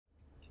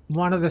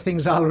one of the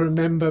things I'll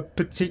remember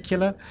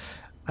particular.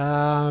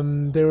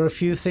 There were a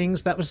few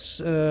things that was,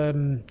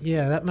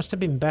 that must have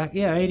been back,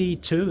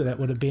 82 that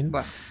would have been.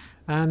 Wow.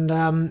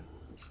 And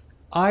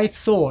I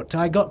thought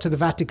I got to the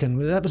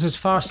Vatican. That was as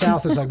far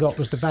south as I got,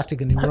 was the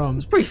Vatican in Rome.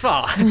 It's pretty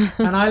far.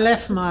 And I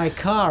left my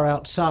car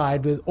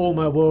outside with all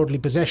my worldly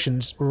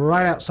possessions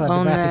right outside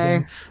the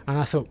Vatican. And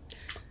I thought,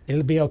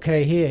 it'll be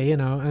okay here,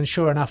 And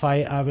sure enough,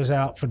 I was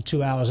out for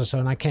 2 hours or so,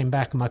 and I came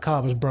back and my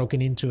car was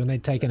broken into and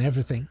they'd taken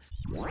everything.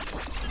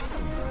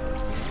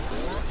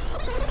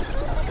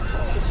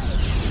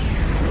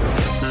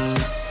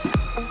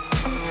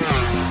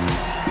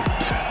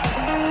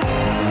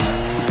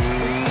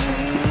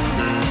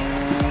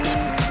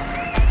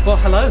 Well,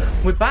 hello,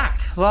 we're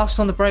back. Last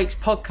on the Brakes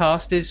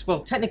podcast is, well,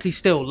 technically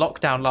still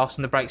lockdown Last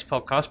on the Brakes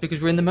podcast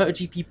because we're in the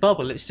MotoGP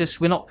bubble. It's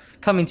just we're not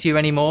coming to you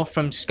anymore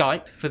from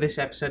Skype for this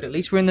episode at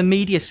least. We're in the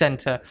media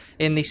centre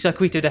in the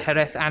Circuito de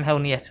Jerez Angel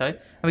Nieto,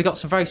 and we got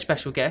some very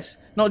special guests,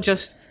 not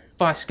just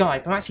via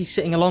Skype. I'm actually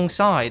sitting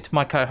alongside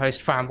my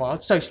co-host Fran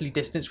Wild, socially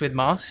distanced with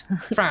masks.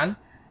 Fran,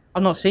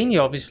 I've not seen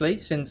you, obviously,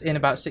 since in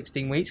about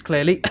 16 weeks,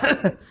 clearly.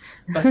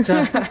 But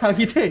how are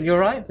you doing? You all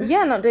right?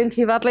 Yeah, not doing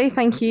too badly.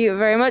 Thank you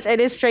very much.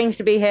 It is strange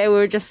to be here. We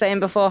were just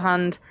saying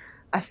beforehand,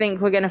 I think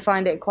we're going to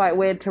find it quite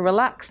weird to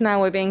relax now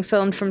we're being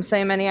filmed from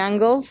so many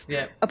angles.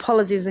 Yeah.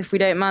 Apologies if we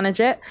don't manage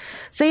it.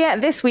 So yeah,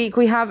 this week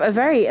we have a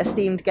very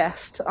esteemed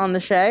guest on the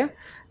show,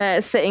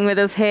 sitting with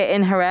us here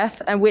in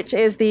Jerez, which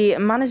is the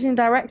managing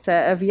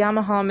director of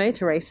Yamaha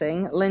Motor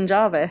Racing, Lin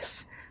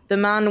Jarvis. The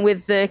man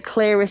with the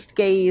clearest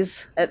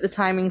gaze at the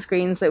timing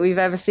screens that we've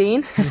ever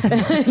seen,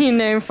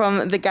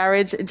 from the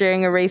garage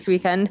during a race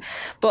weekend.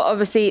 But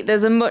obviously,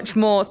 there's a much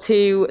more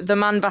to the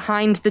man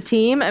behind the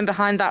team and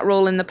behind that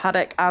role in the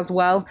paddock as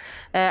well.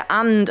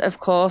 And of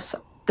course,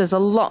 there's a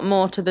lot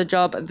more to the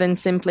job than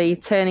simply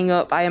turning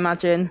up, I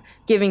imagine,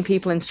 giving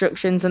people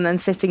instructions and then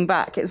sitting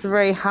back. It's a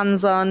very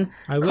hands-on,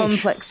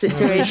 complex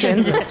situation.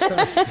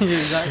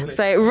 Exactly.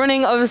 So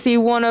running obviously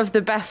one of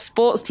the best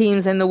sports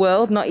teams in the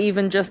world, not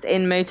even just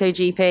in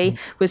MotoGP,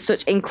 with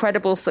such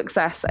incredible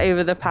success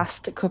over the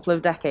past couple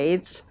of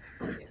decades.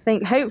 I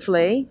think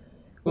hopefully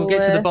we'll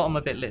get to the bottom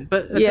of it, Lynn.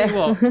 But I'll tell you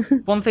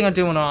what, one thing I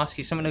do want to ask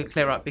you, something to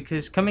clear up,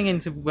 because coming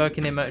into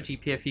working in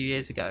MotoGP a few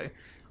years ago,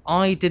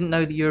 I didn't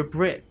know that you're a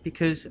Brit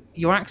because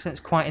your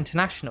accent's quite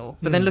international.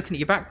 But then looking at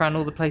your background,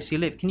 all the places you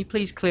live, can you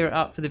please clear it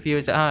up for the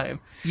viewers at home?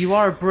 You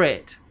are a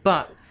Brit,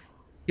 but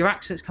your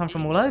accent's come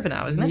from all over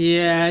now, isn't it?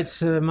 Yeah,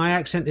 it's my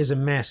accent is a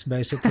mess,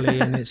 basically,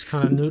 and it's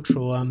kind of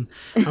neutral.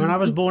 I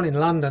was born in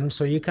London,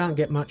 so you can't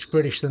get much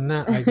British than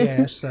that, I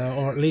guess,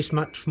 or at least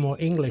much more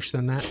English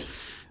than that.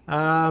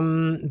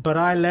 But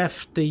I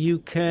left the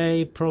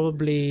UK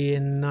probably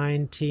in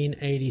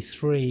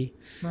 1983.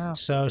 Wow.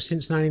 So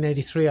since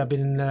 1983, I've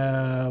been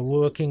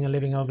working and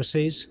living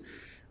overseas.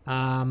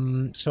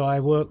 So I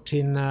worked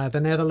in the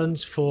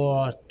Netherlands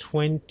for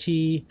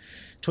 20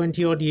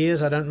 odd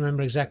years. I don't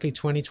remember exactly,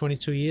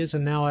 22 years.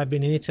 And now I've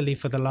been in Italy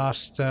for the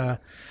last,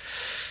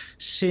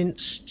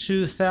 since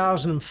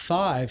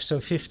 2005. So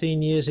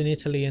 15 years in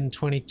Italy and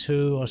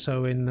 22 or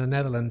so in the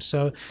Netherlands.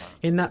 So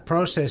in that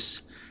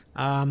process,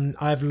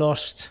 I've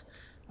lost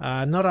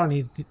not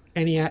only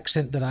any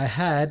accent that I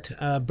had,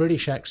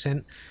 British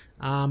accent,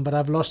 but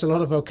I've lost a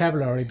lot of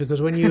vocabulary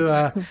because when you,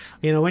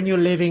 when you're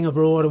living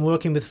abroad and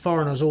working with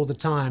foreigners all the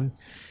time,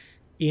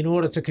 in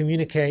order to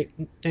communicate,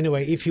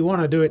 anyway, if you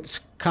want to do it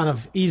kind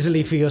of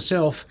easily for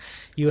yourself,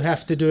 you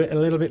have to do it a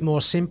little bit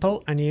more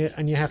simple, and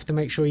you have to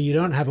make sure you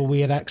don't have a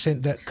weird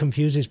accent that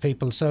confuses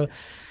people. So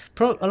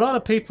a lot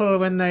of people,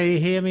 when they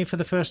hear me for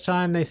the first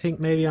time, they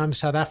think maybe I'm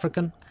South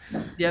African.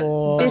 Yeah.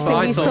 We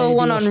saw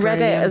one on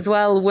Reddit as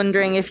well,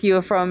 wondering if you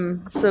were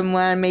from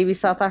somewhere, maybe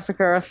South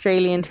Africa or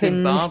Australian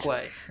tinged.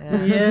 Zimbabwe.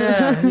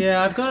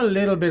 Yeah, I've got a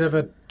little bit of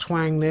a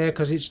twang there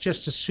because it's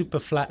just a super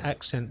flat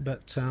accent,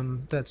 but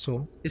that's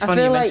all. It's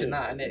funny you mentioned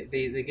that, and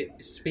they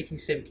get speaking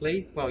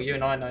simply. Well, you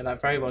and I know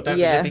that very well, don't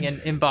we? Living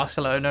in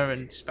Barcelona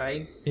and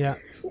Spain. Yeah.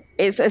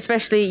 It's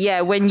especially,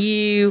 when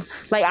you,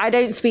 I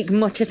don't speak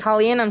much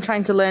Italian, I'm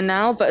trying to learn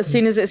now, but as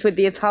soon as it's with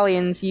the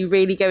Italians, you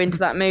really go into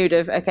that mood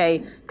of,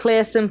 okay,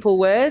 clear, simple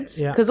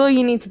words, because all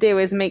you need to do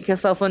is make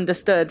yourself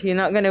understood. You're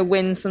not going to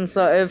win some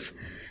sort of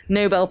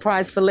Nobel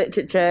Prize for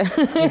Literature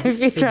if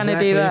you're trying to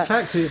do that. In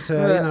fact, it's,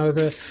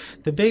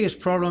 the biggest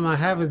problem I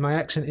have with my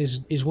accent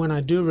is when I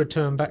do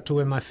return back to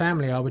where my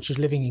family are, which is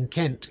living in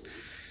Kent,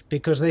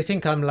 because they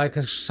think I'm like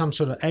some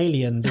sort of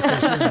alien.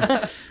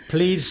 Because,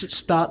 please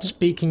start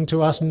speaking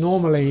to us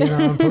normally,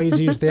 and please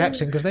use the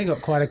accent, because they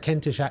got quite a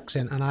Kentish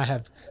accent, and I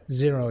have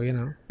zero,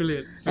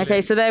 Brilliant.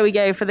 Okay, so there we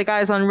go. For the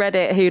guys on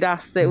Reddit who'd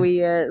asked that we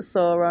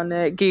saw on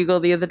Google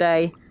the other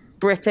day,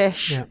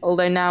 British,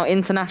 although now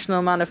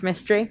international man of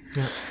mystery.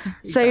 Yeah.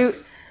 So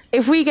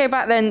if we go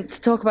back then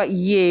to talk about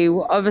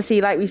you,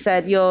 obviously, like we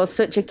said, you're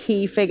such a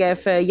key figure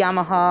for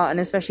Yamaha and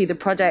especially the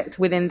project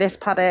within this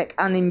paddock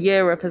and in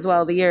Europe as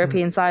well, the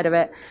European side of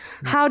it.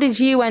 How did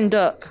you end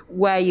up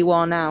where you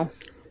are now?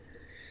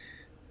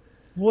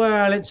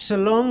 Well, it's a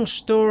long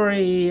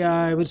story.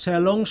 I would say a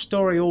long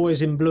story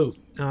always in blue.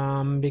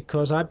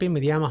 because I've been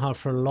with Yamaha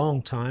for a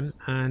long time,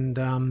 and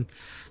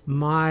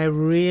I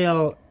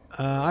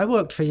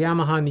worked for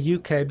Yamaha in the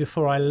UK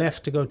before I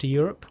left to go to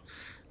Europe,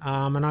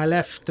 and I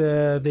left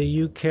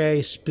the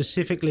UK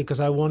specifically because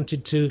I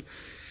wanted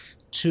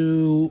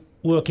to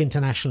work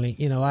internationally.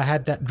 I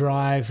had that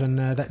drive and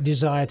that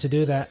desire to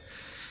do that.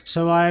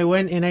 So I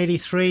went in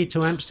 '83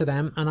 to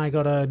Amsterdam, and I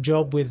got a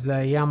job with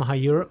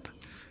Yamaha Europe.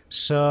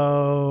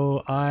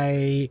 So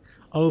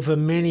over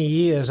many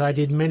years, I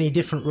did many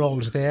different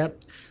roles there.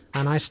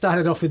 And I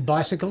started off with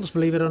bicycles,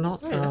 believe it or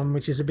not,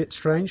 which is a bit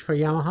strange for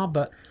Yamaha,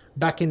 but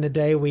back in the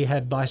day we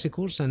had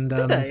bicycles. And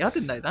did they? I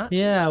didn't know that.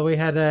 Yeah, we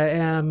had,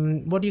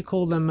 what do you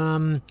call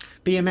them,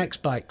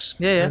 BMX bikes.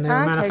 Yeah. And they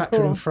were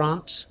manufactured in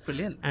France.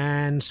 Brilliant.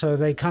 And so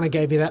they kind of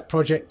gave me that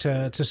project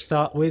to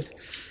start with.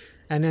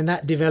 And then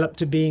that developed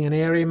to being an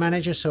area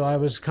manager. So I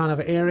was kind of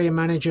area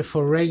manager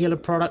for regular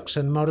products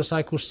and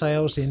motorcycle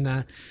sales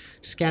in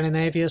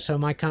Scandinavia. So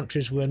my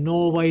countries were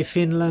Norway,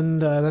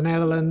 Finland, the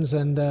Netherlands,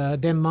 and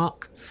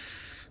Denmark.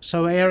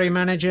 So area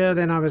manager,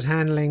 then I was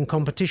handling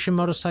competition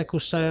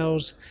motorcycle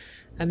sales.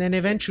 And then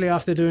eventually,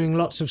 after doing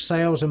lots of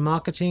sales and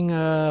marketing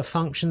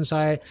functions,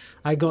 I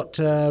got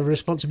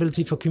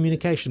responsibility for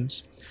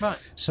communications. Right.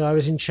 So I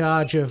was in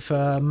charge of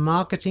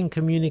marketing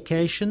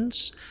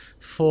communications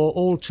for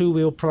all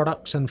two-wheel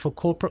products and for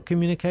corporate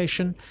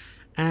communication.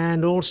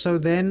 And also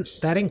then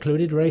that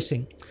included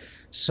racing.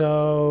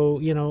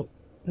 So,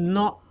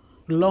 not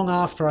long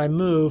after I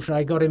moved,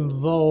 I got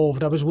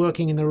involved. I was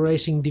working in the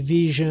racing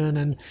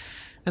division,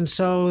 and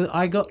so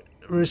I got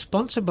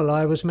responsible.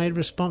 I was made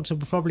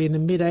responsible probably in the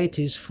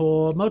mid-'80s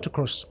for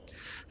motocross,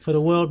 for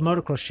the World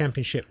Motocross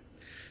Championship.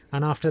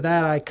 And after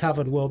that, I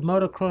covered World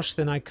Motocross,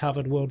 then I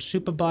covered World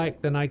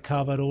Superbike, then I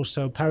covered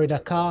also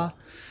Paris-Dakar.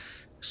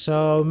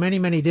 So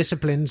many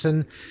disciplines.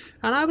 And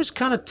I was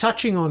kind of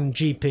touching on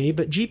GP,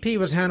 but GP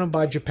was handled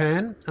by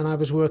Japan, and I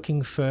was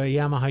working for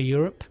Yamaha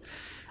Europe.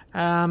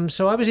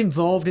 So I was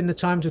involved in the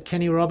times of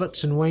Kenny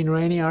Roberts and Wayne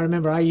Rainey. I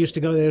remember I used to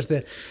go there as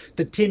the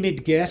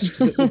timid guest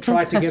that would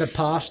try to get a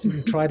pass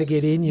and try to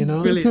get in,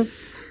 Brilliant.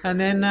 And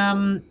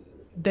then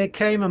there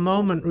came a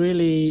moment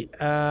really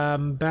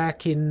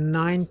back in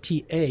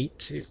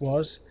 '98, it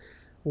was,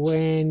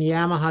 when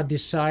Yamaha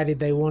decided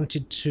they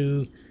wanted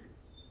to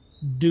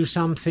do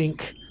something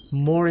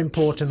more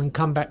important and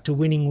come back to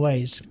winning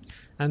ways.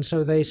 And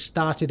so they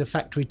started a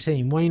factory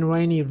team. Wayne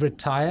Rainey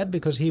retired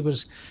because he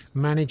was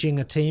managing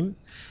a team.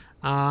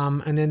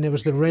 And then there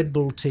was the Red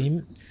Bull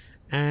team.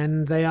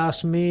 And they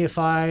asked me if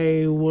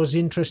I was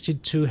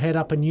interested to head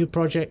up a new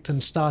project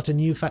and start a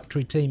new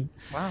factory team.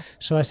 Wow.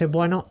 So I said,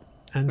 why not?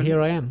 And here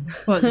I am.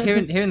 Well,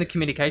 hearing the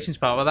communications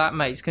part, well, that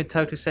makes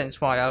total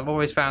sense why I've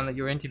always found that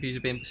your interviews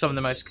have been some of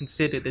the most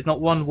considered. There's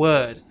not one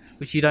word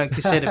which you don't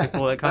consider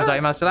before that comes out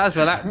your mouth. So that's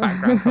where that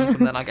background comes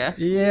from then, I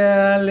guess.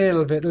 Yeah, a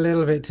little bit.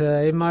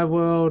 In my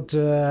world,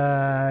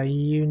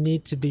 you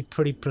need to be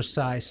pretty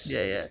precise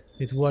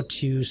with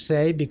what you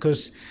say,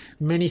 because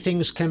many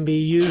things can be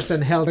used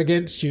and held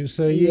against you.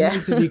 So you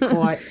need to be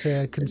quite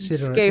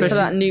considerate. Just go for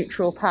that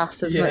neutral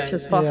path as much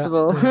as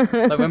possible.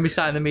 Like when we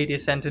sat in the media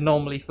centre,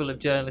 normally full of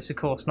journalists, of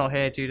course, not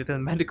here due to the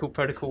medical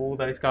protocol, all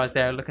those guys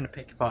there are looking to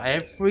pick apart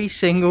every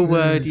single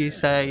word you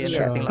say and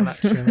everything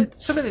like that. Sure.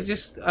 Something that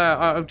just,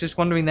 I'm just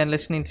wondering then,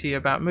 listening to you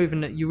about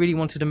moving, that you really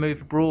wanted to move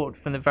abroad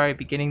from the very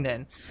beginning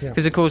then.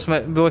 Because of course,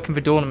 working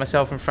for Dawn and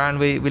myself and Fran,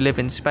 we live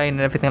in Spain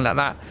and everything like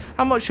that.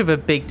 How much of a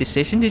big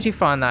decision did you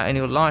find that in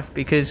your life?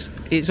 Because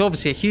it's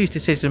obviously a huge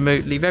decision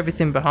to leave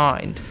everything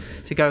behind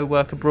to go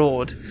work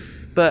abroad.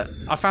 But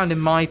I found in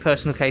my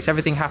personal case,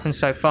 everything happened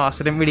so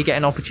fast, I didn't really get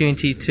an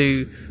opportunity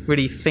to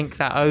really think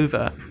that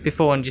over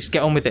before and just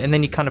get on with it. And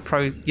then you kind of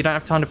you don't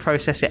have time to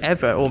process it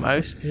ever,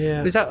 almost.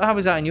 Yeah. How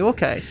was that in your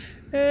case?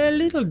 A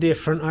little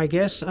different, I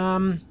guess.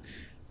 I'd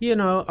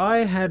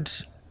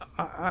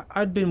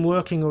been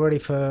working already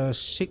for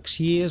 6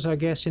 years, I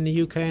guess, in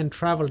the UK, and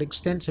travelled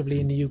extensively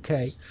in the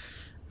UK.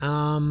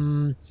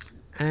 And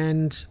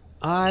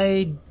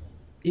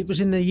it was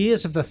in the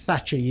years of the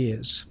Thatcher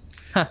years.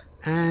 Huh.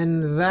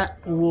 And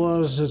that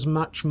was as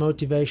much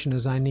motivation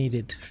as I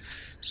needed.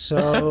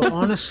 So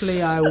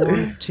honestly,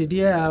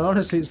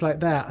 honestly, it's like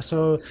that.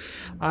 So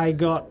I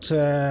got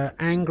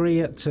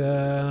angry at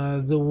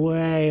the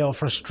way, or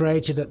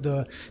frustrated at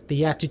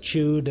the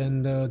attitude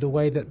and the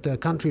way that the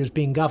country was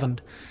being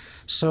governed.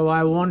 So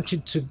I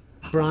wanted to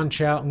branch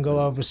out and go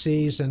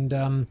overseas, and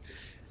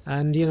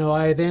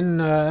I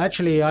then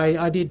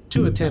I did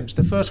 2 attempts.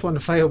 The first one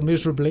failed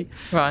miserably.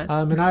 Right.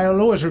 And I'll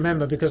always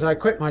remember, because I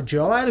quit my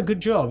job. I had a good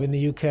job in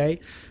the UK,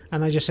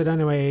 and I just said,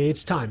 anyway,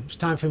 it's time. It's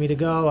time for me to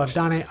go. I've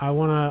done it. I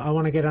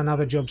wanna get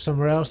another job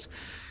somewhere else.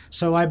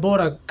 So I bought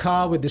a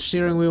car with the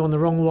steering wheel on the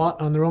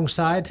wrong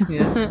side.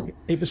 Yeah.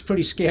 It was a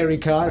pretty scary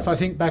car. If I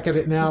think back at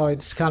it now,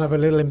 it's kind of a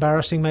little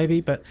embarrassing maybe.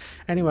 But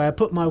anyway, I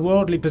put my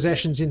worldly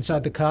possessions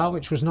inside the car,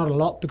 which was not a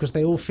lot because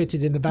they all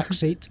fitted in the back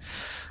seat.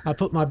 I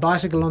put my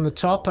bicycle on the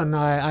top, and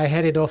I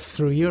headed off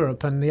through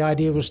Europe. And the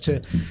idea was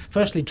to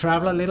firstly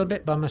travel a little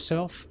bit by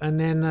myself, and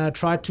then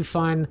try to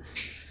find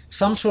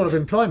some sort of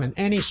employment,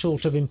 any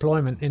sort of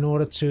employment, in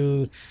order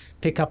to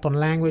pick up on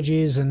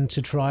languages and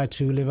to try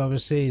to live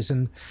overseas.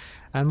 And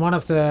one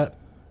of the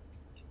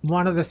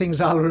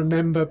things I'll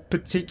remember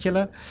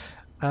particular,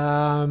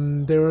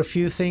 there were a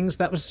few things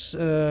that was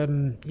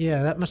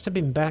that must have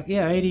been back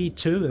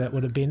 82, that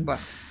would have been. Wow.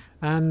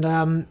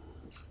 And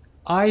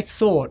I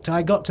thought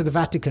I got to the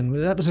Vatican.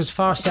 That was as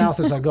far south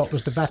as I got,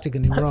 was the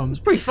Vatican in Rome. It's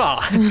pretty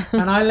far.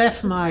 And I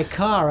left my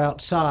car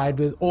outside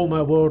with all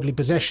my worldly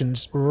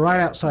possessions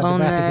right outside the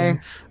Vatican.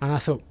 No. And I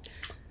thought,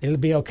 it'll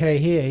be okay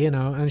here, you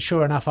know. And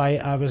sure enough,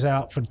 I was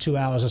out for 2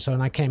 hours or so,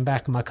 and I came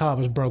back and my car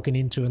was broken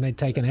into and they'd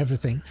taken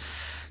everything.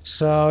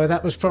 So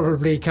that was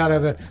probably kind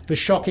of the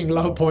shocking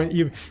low point.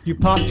 You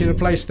parked in a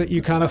place that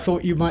you kind of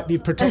thought you might be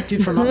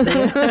protected from up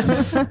there,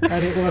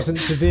 and it wasn't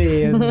to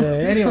be. And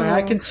anyway,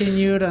 I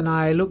continued, and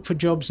I looked for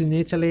jobs in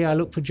Italy. I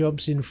looked for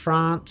jobs in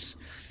France.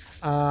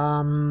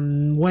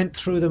 Went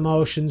through the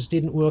motions,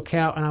 didn't work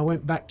out, and I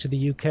went back to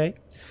the UK.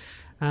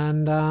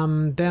 And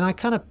then I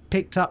kind of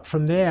picked up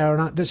from there,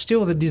 and there's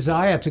still the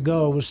desire to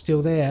go was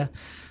still there.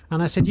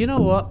 And I said, you know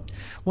what?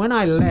 When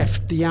I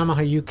left the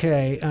Yamaha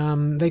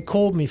UK, they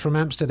called me from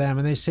Amsterdam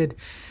and they said,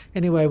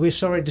 anyway, we're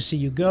sorry to see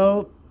you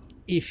go.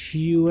 If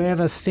you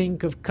ever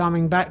think of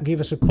coming back, give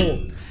us a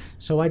call.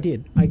 So I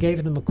did. I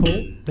gave them a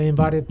call. They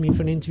invited me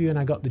for an interview and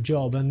I got the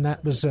job. And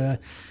that was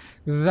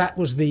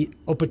the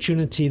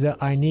opportunity that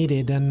I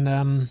needed.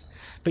 And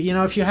but, you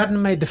know, if you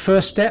hadn't made the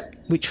first step,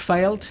 which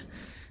failed,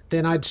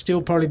 then I'd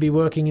still probably be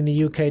working in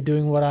the UK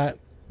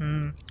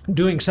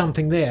doing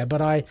something there.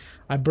 But I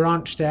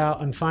branched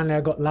out and finally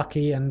I got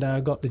lucky and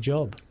got the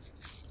job.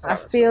 I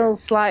feel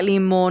slightly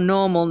more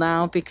normal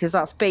now because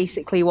that's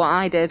basically what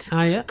I did.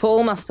 Ah, yeah? Put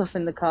all my stuff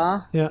in the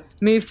car,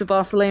 moved to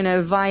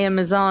Barcelona via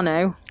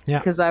Misano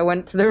because I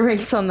went to the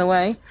race on the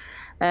way.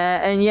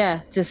 And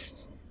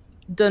just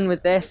done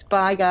with this.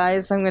 Bye,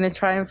 guys. I'm going to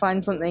try and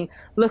find something.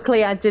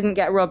 Luckily, I didn't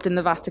get robbed in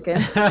the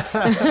Vatican. But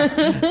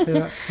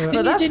that's cool.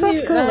 That's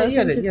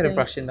you had a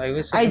brush in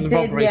though. I did,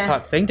 robbery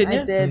type thing, didn't you?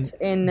 I did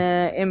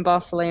in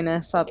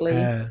Barcelona, sadly.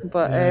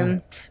 But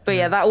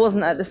that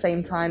wasn't at the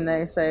same time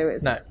though, so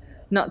it's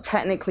not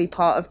technically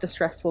part of the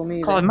stressful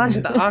movie. Can't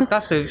imagine that.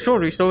 That's a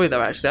extraordinary story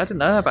though, actually. I didn't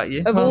know about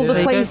you. Of all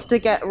the places to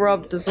get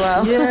robbed as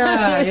well.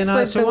 Yeah, you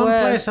know, so one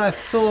place I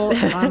thought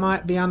I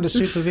might be under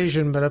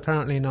supervision, but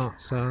apparently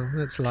not, so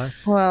that's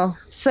life. Well,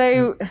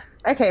 so,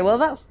 okay, well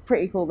that's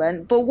pretty cool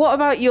then. But what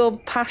about your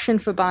passion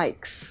for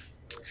bikes?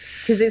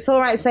 Because it's all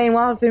right saying,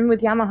 well, I've been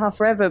with Yamaha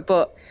forever,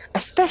 but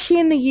especially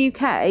in the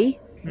UK...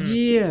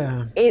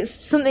 Yeah. It's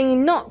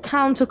something not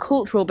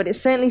countercultural, but it's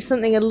certainly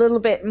something a little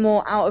bit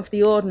more out of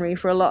the ordinary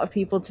for a lot of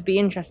people to be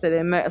interested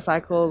in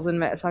motorcycles and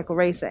motorcycle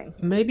racing.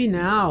 Maybe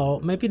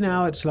now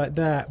it's like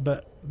that,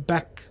 but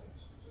back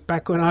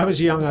when I was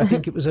young, I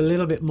think it was a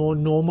little bit more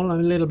normal and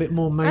a little bit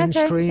more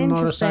mainstream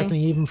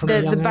motorcycling, even from a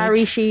young age. The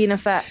Barry Sheen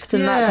effect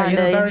and that kind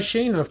of... Barry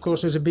Sheen, of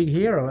course, was a big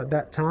hero at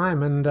that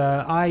time, and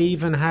I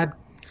even had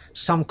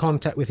some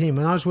contact with him.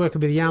 When I was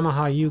working with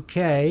Yamaha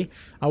UK,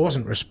 I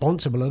wasn't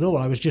responsible at all.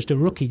 I was just a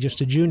rookie,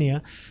 just a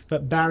junior.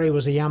 But Barry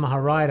was a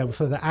Yamaha rider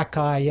for the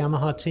Akai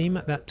Yamaha team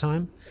at that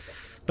time.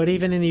 But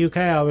even in the UK,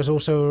 I was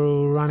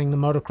also running the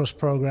motocross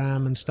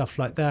program and stuff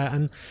like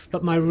that.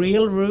 But my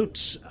real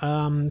roots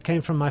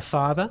came from my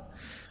father.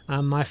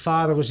 My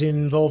father was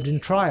involved in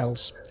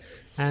trials.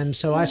 And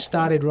so I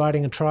started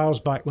riding a trials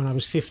bike when I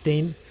was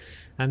 15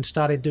 and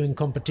started doing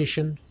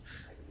competition.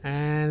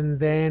 And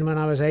then when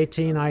I was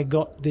 18, I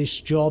got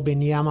this job in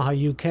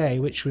Yamaha UK,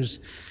 which was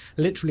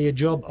literally a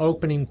job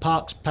opening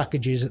parts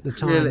packages at the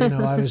time. Really? You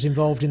know, I was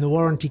involved in the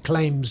warranty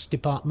claims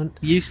department.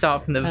 You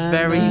start from the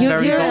very bottom. You're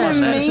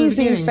an there.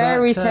 amazing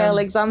fairy tale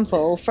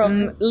example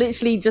from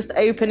literally just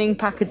opening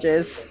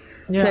packages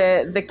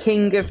to the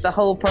king of the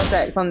whole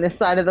project on this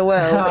side of the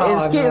world.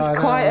 It's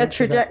quite a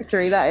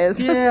trajectory, that is.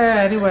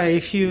 Yeah, anyway,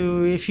 if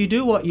you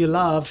do what you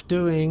love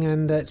doing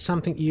and it's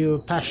something you're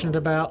passionate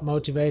about,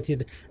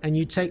 motivated, and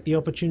you take the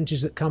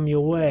opportunities that come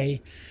your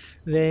way,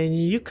 then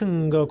you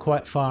can go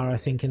quite far, I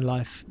think, in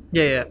life.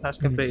 Yeah, that's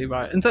completely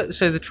right. And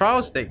so the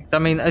trials thing, I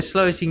mean, as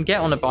slow as you can get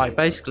on a bike,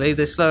 basically,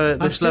 the slower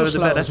the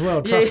better. As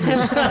well, trust me.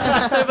 No,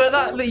 but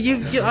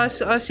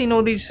I've seen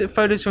all these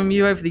photos from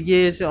you over the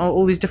years,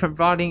 all these different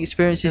riding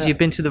experiences. You've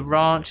been to the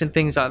ranch and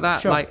things like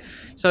that. Sure. Like,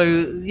 so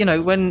you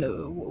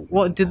know,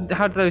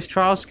 how did those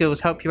trial skills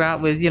help you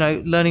out with, you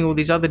know, learning all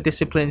these other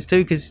disciplines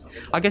too? Because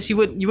I guess you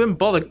wouldn't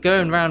bother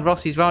going around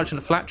Rossi's ranch on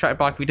a flat track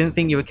bike if you didn't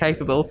think you were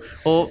capable,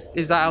 or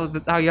is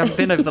that how you have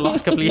been over the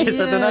last couple of years?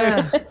 I don't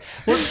know.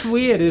 What's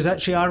weird is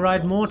actually I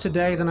ride more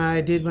today than I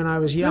did when I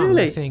was young.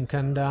 Really? I think,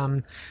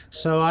 and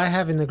so I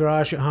have in the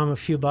garage at home a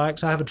few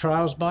bikes. I have a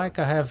trials bike.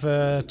 I have 2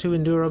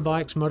 enduro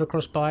bikes,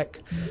 motocross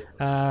bike,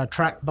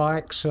 track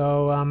bike.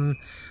 So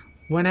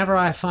whenever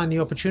I find the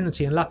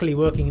opportunity, and luckily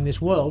working in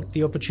this world,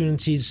 the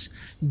opportunities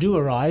do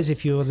arise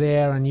if you're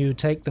there and you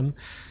take them.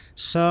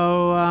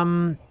 So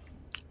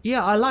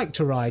I like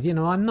to ride. You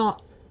know, I'm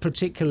not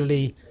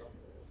particularly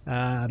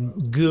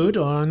good,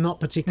 or I'm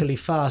not particularly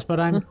fast, but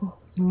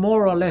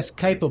more or less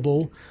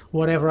capable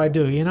whatever I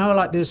do. You know,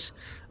 like this,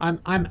 I'm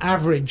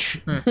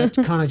average at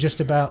kind of just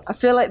about. I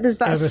feel like there's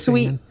that everything.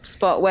 sweet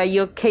spot where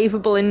you're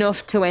capable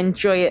enough to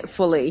enjoy it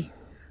fully.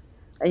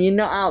 And you're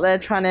not out there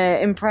trying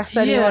to impress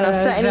anyone or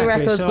set any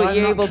records, so but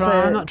you're able to.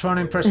 I'm not trying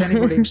to impress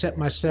anybody except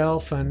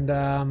myself,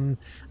 and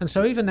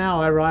so even now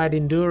I ride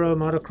enduro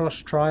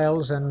motocross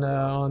trials and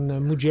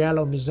on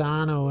Mugello,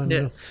 Misano,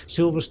 and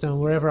Silverstone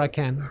wherever I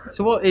can.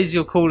 So, what is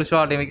your coolest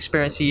riding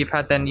experience that you've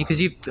had then?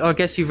 Because I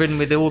guess you've ridden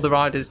with all the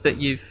riders that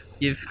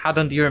you've had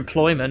under your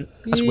employment.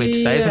 That's weird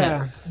to say, isn't it?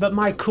 Yeah, but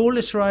my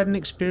coolest riding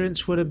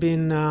experience would have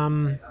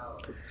been.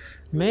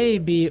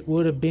 Maybe it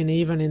would have been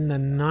even in the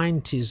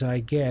 90s, I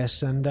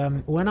guess.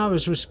 And when I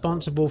was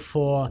responsible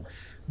for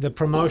the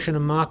promotion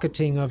and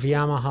marketing of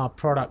Yamaha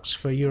products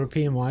for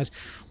European-wise,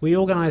 we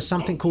organized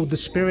something called the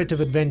Spirit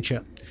of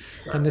Adventure.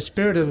 And the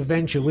Spirit of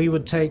Adventure, we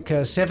would take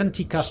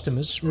 70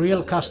 customers,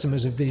 real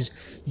customers of these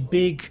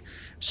big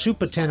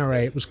Super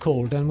Tenere, it was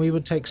called, and we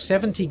would take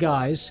 70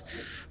 guys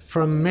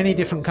from many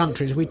different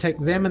countries. We take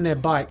them and their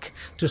bike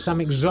to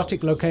some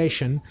exotic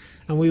location,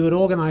 and we would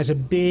organize a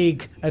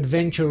big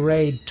adventure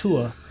raid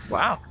tour.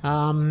 Wow.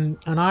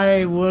 And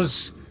I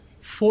was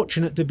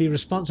fortunate to be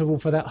responsible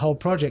for that whole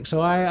project.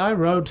 So I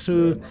rode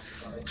through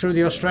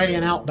the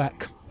Australian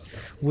outback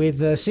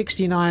with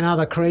 69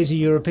 other crazy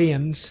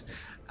Europeans.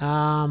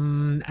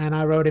 And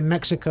I rode in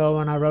Mexico,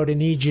 and I rode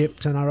in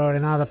Egypt, and I rode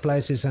in other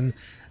places. And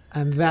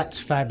that's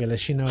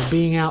fabulous, you know,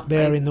 being out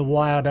there in the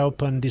wide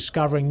open,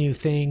 discovering new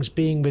things,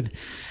 being with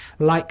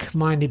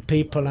like-minded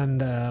people,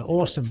 and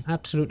awesome,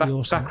 absolutely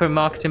awesome. Back when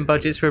marketing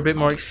budgets were a bit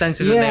more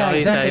extensive than they are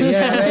these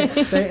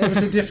days. It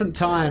was a different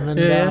time,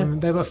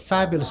 and they were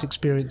fabulous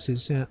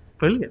experiences. Yeah,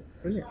 brilliant.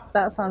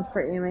 That sounds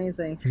pretty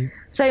amazing.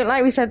 So,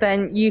 like we said,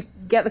 then you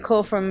get the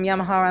call from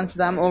Yamaha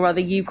Amsterdam, or rather,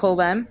 you call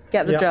them,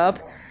 get the job.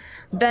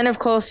 Then, of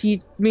course,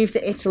 you moved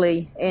to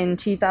Italy in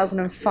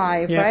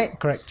 2005, right?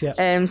 Correct.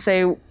 Yeah.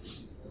 So,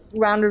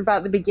 round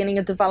about the beginning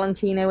of the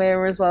Valentino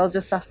era as well,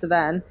 just after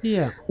then.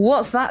 Yeah.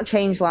 What's that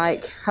change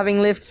like,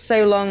 having lived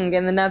so long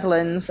in the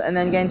Netherlands and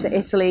then going to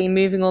Italy,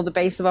 moving all the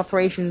base of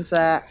operations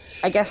there?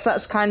 I guess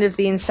that's kind of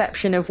the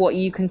inception of what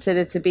you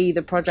consider to be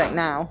the project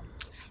now.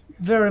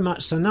 Very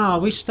much so. Now,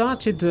 we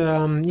started,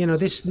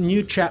 this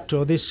new chapter,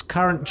 or this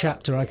current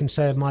chapter, I can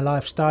say, of my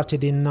life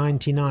started in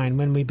 99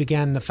 when we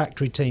began the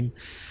factory team.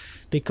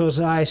 Because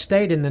I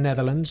stayed in the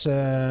Netherlands,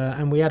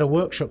 and we had a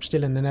workshop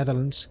still in the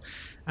Netherlands,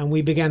 and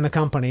we began the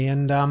company,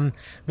 and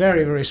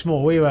very, very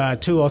small. We were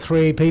 2 or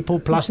 3 people,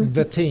 plus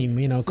the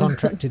team,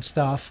 contracted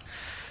staff.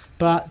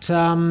 But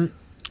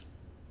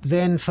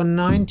then from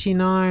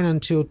 99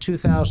 until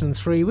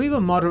 2003, we were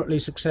moderately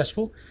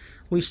successful.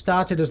 We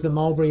started as the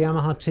Mulberry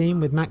Yamaha team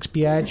with Max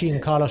Biaggi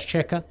and Carlos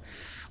Checa.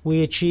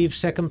 We achieved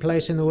 2nd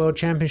place in the World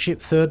Championship,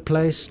 3rd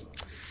place.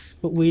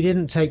 But we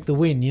didn't take the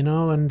win,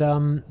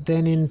 and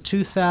then in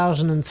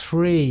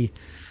 2003,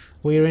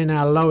 we were in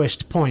our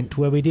lowest point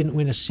where we didn't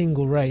win a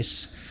single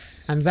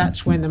race. And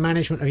that's when the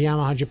management of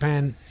Yamaha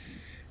Japan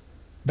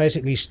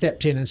basically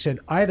stepped in and said,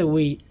 either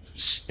we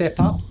step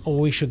up or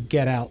we should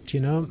get out,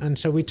 And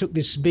so we took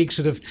this big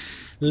sort of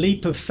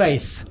leap of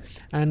faith,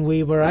 and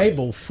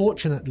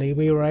fortunately,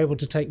 we were able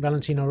to take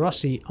Valentino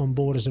Rossi on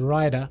board as a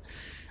rider.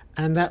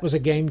 And that was a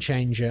game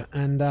changer.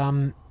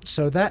 And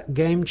so that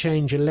game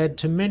changer led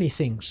to many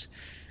things.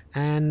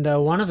 And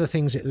one of the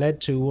things it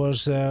led to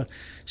was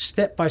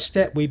step by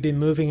step, we've been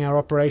moving our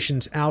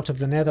operations out of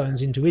the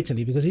Netherlands into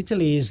Italy, because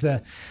Italy is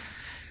the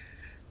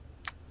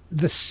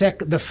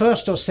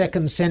first or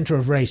second center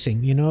of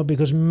racing,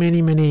 because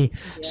many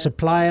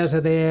suppliers are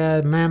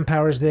there,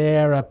 manpower is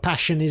there,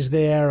 passion is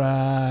there,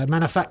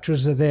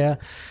 manufacturers are there.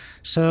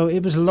 So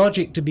it was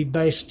logic to be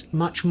based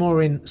much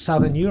more in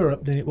Southern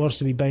Europe than it was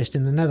to be based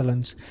in the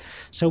Netherlands.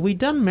 So we'd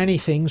done many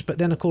things, but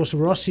then, of course,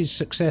 Rossi's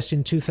success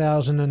in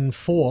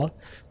 2004,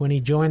 when he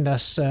joined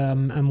us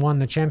and won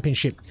the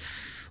championship,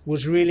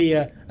 was really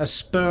a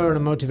spur and a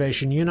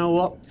motivation. You know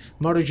what?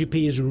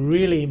 MotoGP is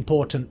really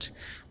important.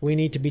 We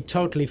need to be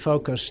totally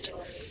focused.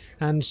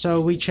 And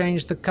so we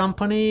changed the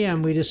company,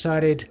 and we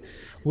decided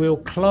we'll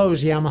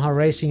close Yamaha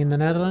Racing in the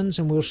Netherlands,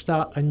 and we'll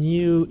start a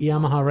new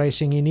Yamaha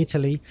Racing in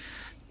Italy,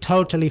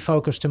 totally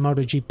focused to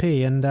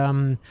MotoGP.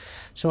 And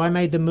so I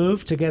made the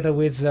move together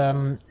with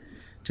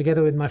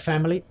my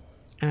family,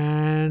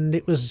 and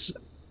it was,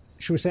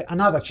 should we say,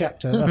 another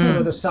chapter, a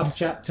further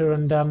sub-chapter.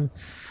 And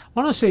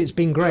honestly, it's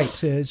been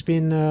great. It's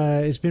been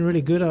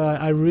really good.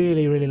 I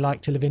really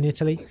like to live in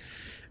Italy,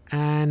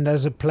 and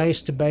as a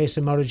place to base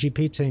a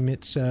MotoGP team,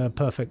 it's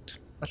perfect.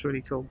 That's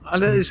really cool.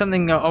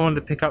 Something I wanted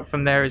to pick up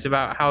from there is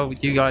about how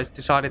you guys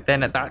decided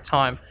then at that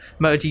time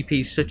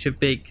MotoGP is such a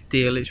big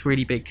deal. It's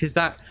really big, because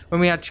that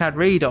when we had Chad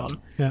Reed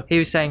on, he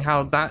was saying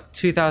how that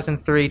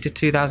 2003 to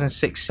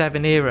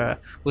 2006-07 era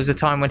was the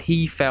time when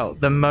he felt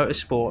the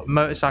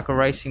motorcycle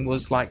racing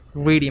was like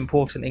really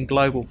important in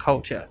global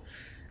culture.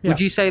 Yeah. Would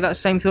you say that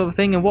same sort of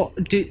thing? And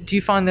what do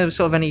you find there was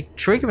sort of any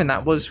trigger in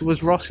that? Was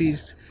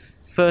Rossi's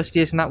first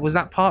years and was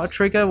that part of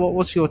trigger?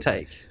 What's your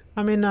take?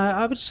 I mean,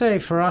 I would say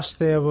for us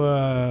there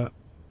were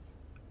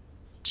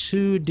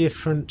two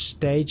different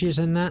stages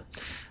in that.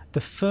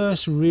 The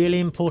first really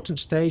important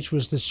stage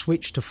was the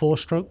switch to four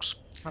strokes.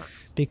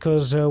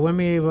 Because when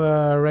we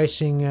were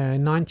racing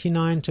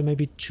 99 to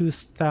maybe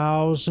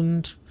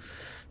 2000,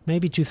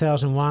 maybe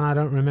 2001, I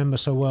don't remember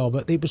so well,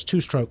 but it was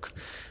two-stroke.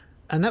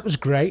 And that was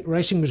great.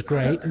 Racing was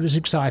great. It was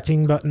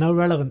exciting, but no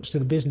relevance to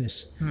the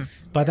business.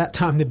 By that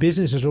time, the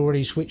business had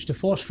already switched to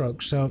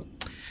four-strokes. So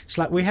it's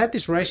like we had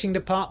this racing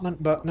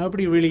department, but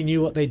nobody really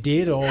knew what they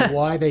did or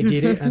why they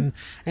did it. And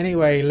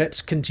anyway,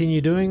 let's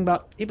continue doing.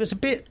 But it was a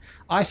bit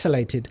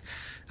isolated.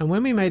 And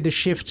when we made the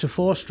shift to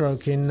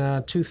four-stroke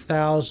in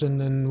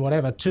 2000 and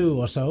whatever, 2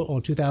 or so,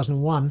 or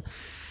 2001,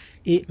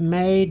 it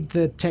made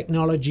the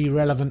technology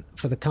relevant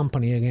for the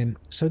company again.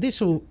 So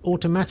this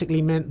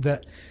automatically meant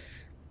that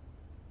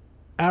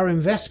our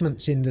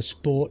investments in the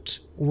sport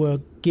were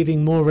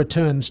giving more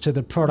returns to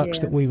the products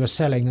that we were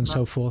selling and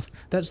so forth.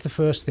 That's the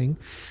first thing.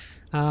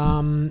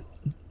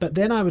 But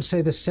then I would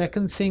say the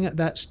second thing at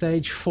that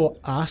stage for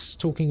us,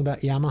 talking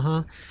about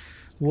Yamaha,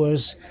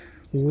 was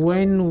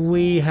when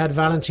we had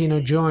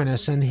Valentino join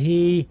us and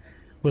he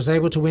was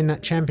able to win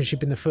that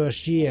championship in the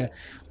first year,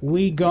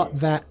 we got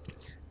that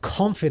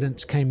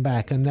confidence came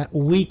back and that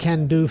we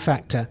can do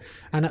factor.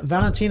 And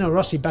Valentino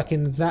Rossi back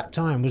in that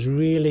time was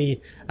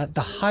really at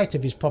the height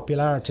of his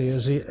popularity.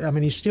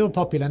 He's still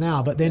popular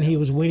now, but then he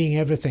was winning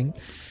everything.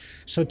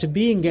 So to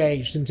be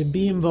engaged and to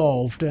be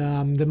involved,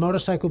 the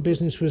motorcycle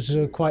business was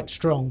quite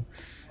strong.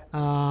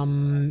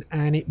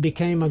 And it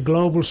became a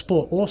global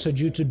sport also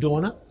due to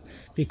Dorna,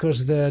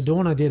 because the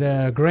Dorna did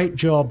a great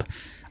job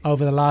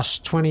over the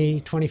last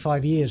 20,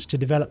 25 years to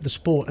develop the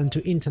sport and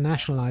to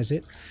internationalize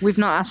it. We've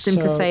not asked him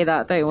to say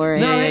that, don't worry.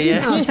 No, they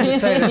didn't ask me to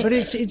say that, but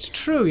it's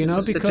true,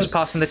 because... Just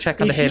passing the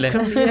check on the hill.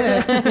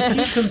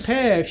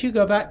 If you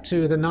go back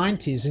to the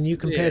 90s and you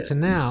compare to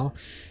now,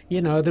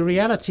 the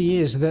reality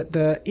is that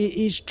it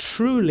is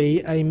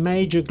truly a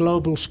major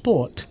global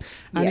sport,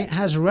 and it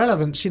has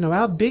relevance.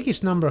 Our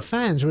biggest number of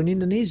fans are in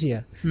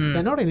Indonesia.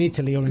 They're not in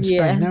Italy or in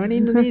Spain. They're in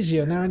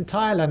Indonesia, and they're in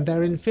Thailand,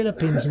 they're in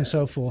Philippines and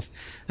so forth.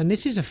 And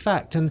this is a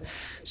fact. And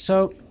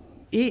so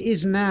it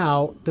is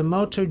now, the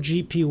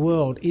MotoGP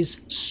world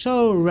is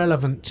so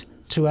relevant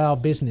to our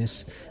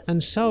business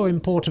and so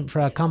important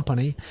for our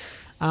company.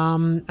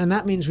 And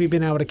that means we've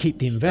been able to keep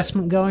the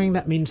investment going.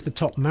 That means the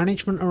top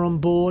management are on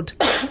board.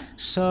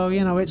 So,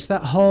 it's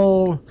that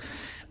whole,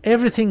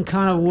 everything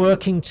kind of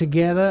working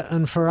together.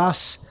 And for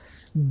us,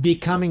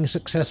 becoming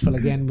successful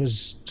again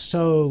was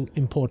so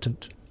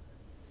important.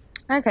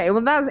 Okay,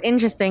 well, that's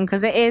interesting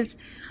because it is,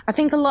 I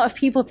think a lot of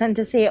people tend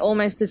to see it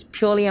almost as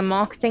purely a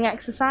marketing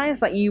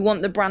exercise. Like you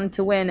want the brand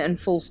to win and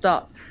full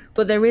stop.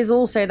 But there is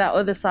also that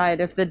other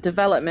side of the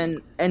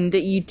development, and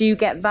that you do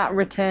get that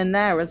return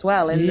there as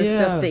well in the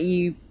stuff that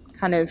you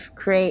kind of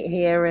create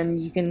here,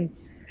 and you can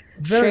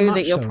show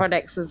that your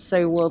products are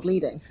so world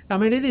leading. I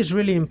mean, it is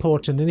really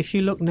important. And if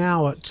you look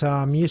now at,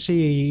 you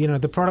see,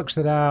 the products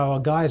that our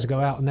guys go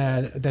out and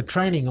they're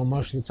training on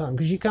most of the time,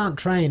 because you can't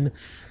train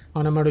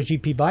on a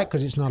MotoGP bike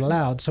because it's not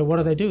allowed. So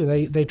what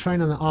do? They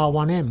train on the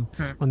R1M,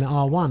 on the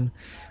R1.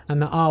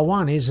 And the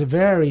R1 is a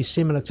very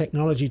similar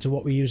technology to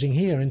what we're using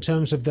here in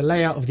terms of the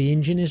layout of the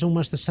engine is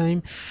almost the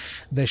same.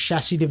 The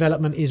chassis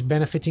development is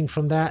benefiting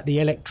from that.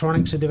 The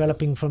electronics are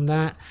developing from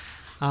that.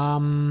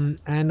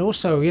 And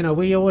also,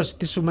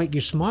 this will make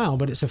you smile,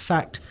 but it's a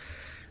fact.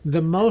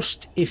 The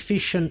most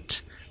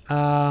efficient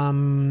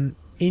engine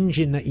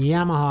that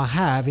Yamaha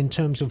have in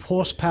terms of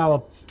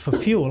horsepower for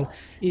fuel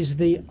is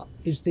the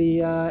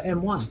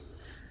M1.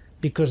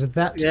 Because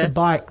that's the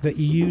bike that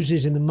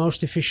uses in the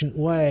most efficient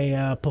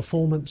way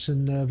performance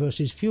and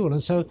versus fuel.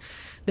 And so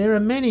there are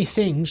many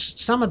things.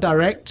 Some are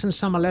direct and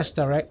some are less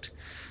direct.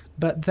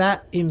 But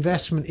that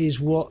investment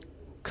is what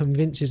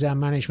convinces our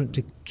management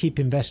to keep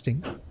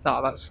investing.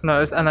 That's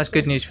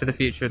good news for the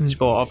future of the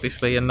sport,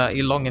 obviously, and that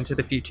you long into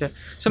the future.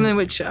 Something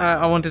which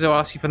I wanted to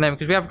ask you from them,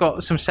 because we have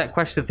got some set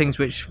questions of things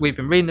which we've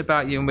been reading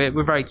about you, and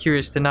we're very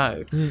curious to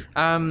know.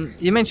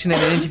 You mentioned in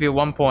an interview at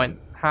one point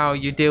how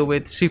you deal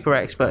with super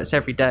experts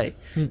every day.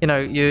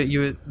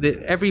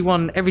 Every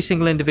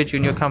single individual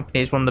in your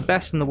company is one of the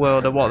best in the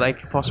world at what they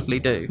could possibly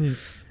do.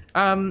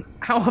 How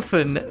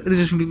often, this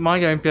is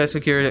my own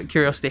personal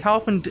curiosity, how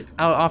often,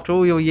 after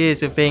all your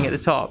years of being at the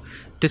top,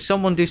 does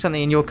someone do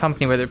something in your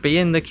company, whether it be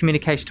in the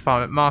communication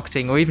department,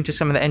 marketing, or even just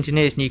some of the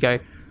engineers, and you go,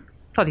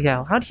 bloody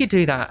hell, how do you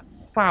do that?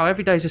 Wow,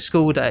 every day's a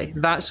school day.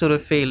 That sort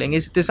of feeling.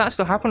 Does that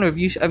still happen, or have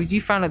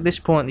you found at this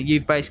point that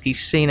you've basically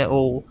seen it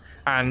all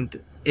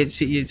and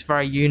it's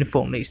very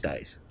uniform these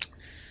days?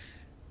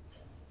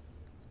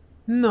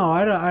 No,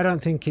 I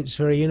don't think it's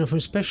very uniform,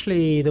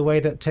 especially the way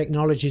that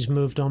technology's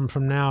moved on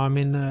from now. I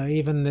mean,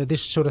 even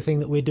this sort of thing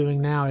that we're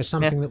doing now is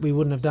something that we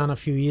wouldn't have done a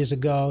few years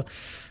ago.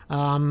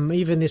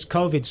 Even this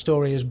COVID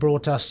story has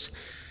brought us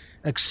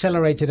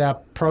accelerated our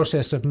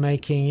process of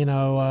making,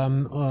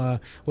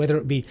 whether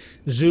it be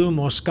Zoom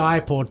or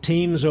Skype or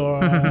Teams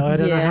or I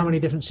don't know how many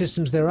different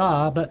systems there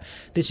are, but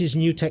this is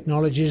new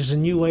technologies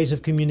and new ways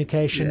of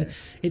communication. Yeah.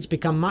 It's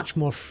become much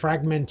more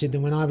fragmented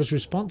than when I was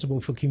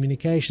responsible for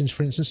communications,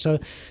 for instance. So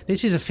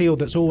this is a field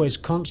that's always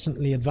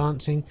constantly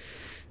advancing.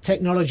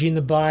 Technology in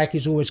the bike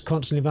is always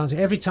constantly advancing.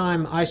 Every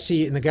time I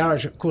see it in the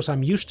garage, of course,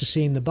 I'm used to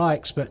seeing the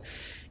bikes, but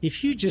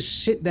if you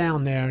just sit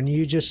down there and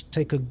you just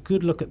take a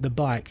good look at the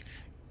bike,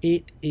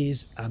 it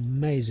is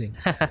amazing.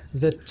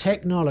 The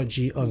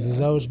technology of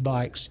those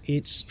bikes,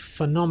 it's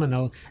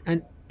phenomenal.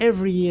 And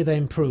every year they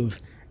improve.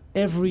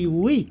 Every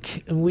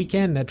week and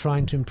weekend they're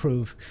trying to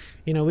improve.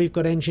 We've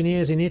got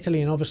engineers in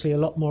Italy and obviously a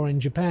lot more in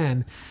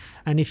Japan.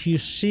 And if you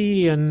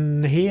see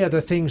and hear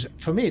the things,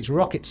 for me it's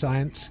rocket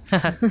science.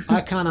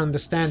 I can't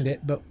understand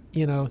it, but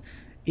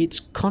it's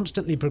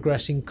constantly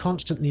progressing,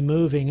 constantly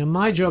moving. And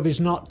my job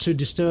is not to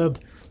disturb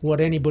what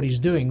anybody's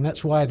doing.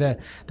 That's why the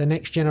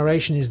next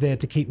generation is there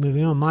to keep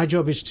moving on. My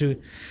job is to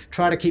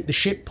try to keep the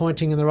ship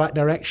pointing in the right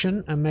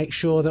direction and make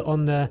sure that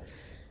on the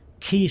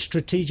key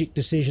strategic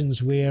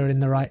decisions we're in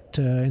the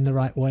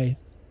right way.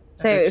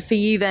 So for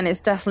you then,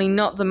 it's definitely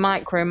not the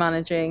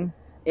micromanaging.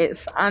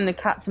 It's I'm the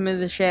captain of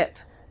the ship.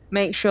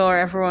 Make sure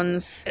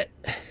everyone's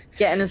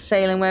getting us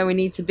sailing where we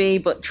need to be,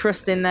 but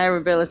trust in their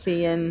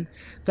ability. And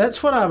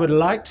that's what I would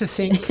like to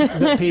think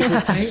that people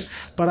think.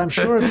 But I'm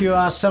sure if you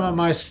ask some of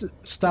my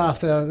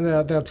staff,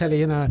 they'll tell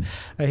you,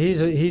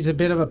 he's a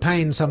bit of a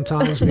pain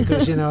sometimes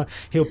because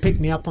he'll pick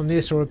me up on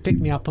this or pick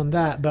me up on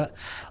that. But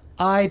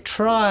I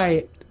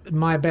try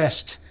my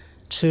best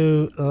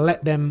to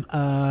let them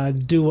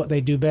do what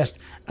they do best.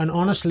 And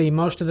honestly,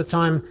 most of the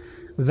time,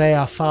 they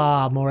are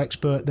far more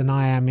expert than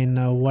I am in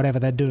whatever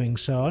they're doing.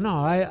 So no,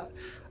 I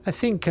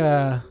think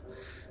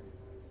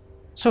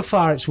so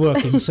far it's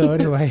working. So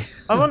anyway,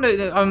 I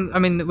wonder. I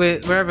mean,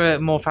 we're ever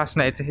more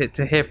fascinated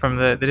to hear from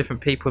the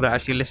different people that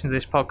actually listen to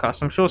this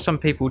podcast. I'm sure some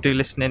people do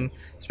listen in,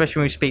 especially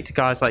when we speak to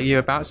guys like you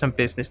about some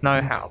business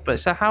know-how. But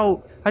so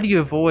how do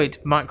you avoid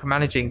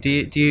micromanaging?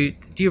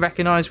 Do you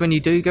recognise when you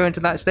do go into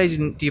that stage,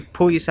 and do you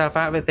pull yourself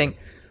out of it? Think,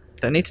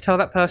 don't need to tell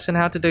that person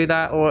how to do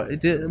that, or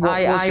what's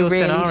your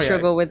scenario? I really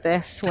struggle with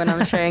this when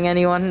I'm showing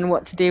anyone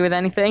what to do with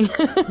anything.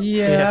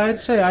 Yeah, I'd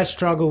say I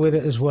struggle with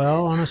it as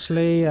well,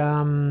 honestly.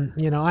 I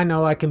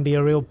know I can be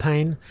a real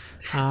pain,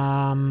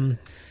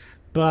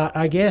 but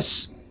I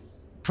guess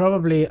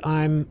probably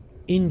I'm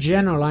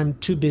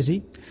too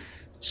busy.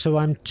 So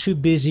I'm too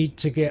busy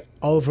to get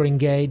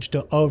over-engaged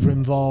or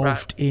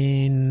over-involved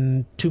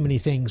in too many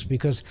things,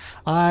 because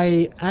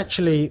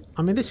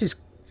this is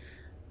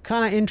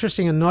kind of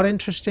interesting and not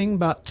interesting,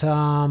 but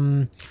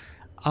I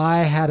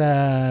had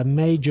a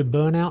major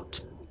burnout.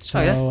 So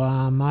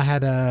I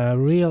had a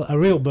real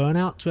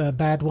burnout, a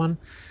bad one,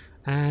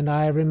 and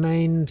I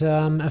remained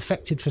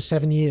affected for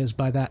 7 years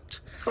by that.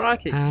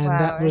 Crikey. And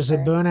that was a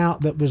burnout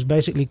that was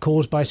basically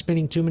caused by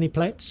spinning too many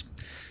plates.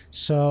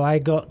 So I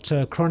got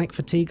chronic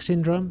fatigue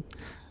syndrome,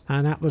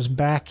 and that was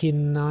back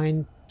in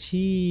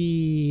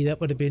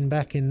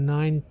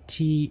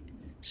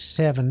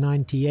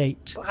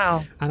 98.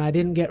 Wow. And I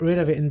didn't get rid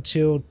of it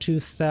until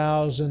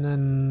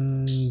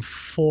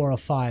 2004 or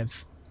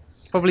 5.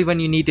 Probably when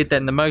you needed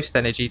then the most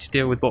energy to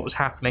deal with what was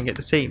happening at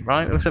the team,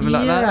 right? Or something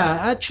like that?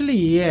 Yeah, actually,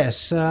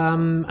 yes.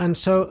 And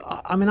so,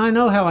 I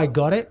know how I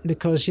got it,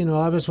 because,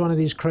 I was one of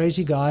these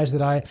crazy guys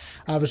that I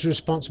was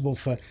responsible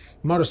for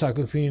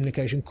motorcycle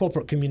communication,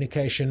 corporate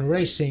communication,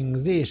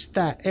 racing, this,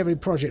 that, every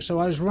project. So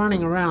I was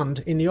running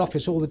around in the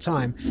office all the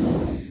time,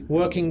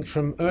 working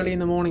from early in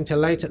the morning to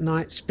late at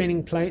night,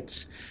 spinning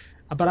plates.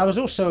 But I was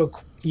also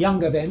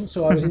younger then,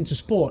 so I was into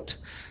sport.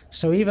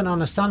 So even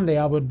on a Sunday,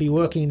 I would be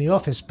working in the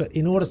office, but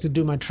in order to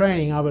do my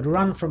training, I would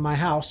run from my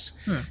house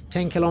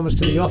 10 kilometers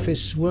to the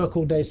office, work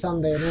all day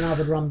Sunday, and then I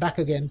would run back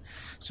again.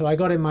 So I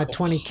got in my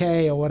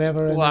 20K or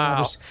whatever. And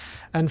wow.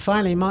 And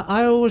finally,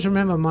 I always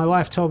remember my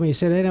wife told me, she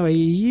said, anyway,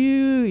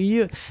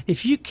 you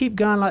if you keep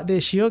going like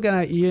this, you're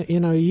going to,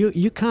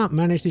 you can't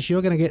manage this,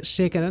 you're going to get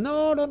sick. And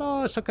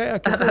no, it's okay, I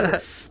can do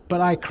it.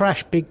 But I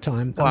crashed big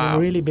time, wow.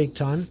 Really big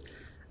time.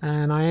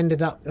 And I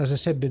ended up, as I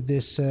said, with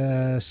this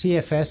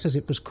CFS, as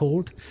it was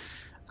called.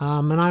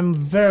 And I'm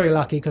very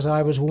lucky because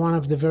I was one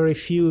of the very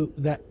few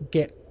that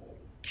get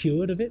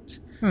cured of it.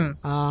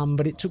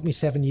 But it took me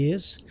 7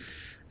 years.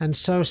 And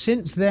so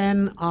since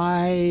then,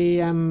 I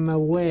am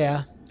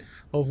aware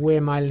of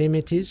where my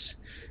limit is.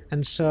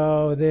 And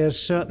so there's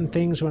certain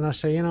things when I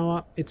say, you know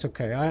what, it's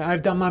okay.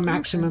 I've done my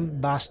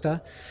maximum,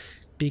 basta.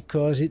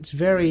 Because it's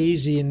very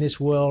easy in this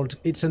world.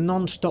 It's a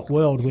non-stop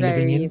world we're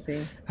living in.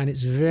 Easy. And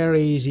it's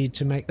very easy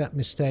to make that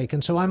mistake.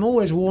 And so I'm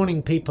always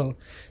warning people,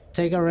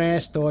 take a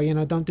rest, or,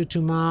 don't do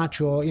too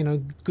much, or,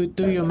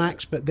 do your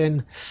max, but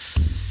then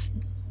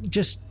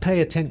just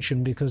pay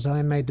attention, because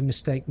I made the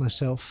mistake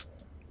myself.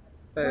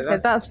 Okay,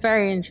 that's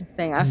very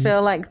interesting. I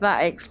feel like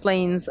that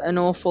explains an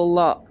awful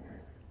lot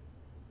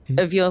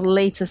of your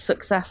later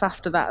success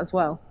after that as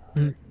well.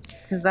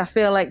 Because I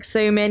feel like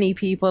so many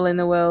people in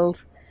the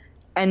world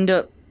end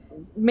up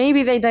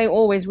maybe they don't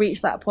always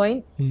reach that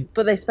point,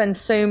 but they spend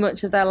so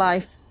much of their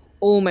life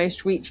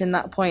almost reaching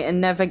that point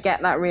and never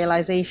get that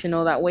realization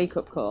or that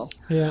wake-up call.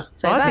 Yeah.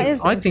 So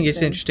I think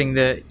it's interesting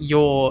that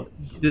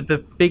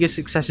the biggest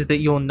successes that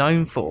you're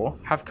known for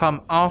have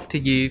come after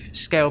you've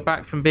scaled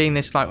back from being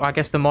this, like, I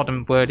guess the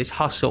modern word is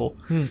hustle.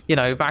 You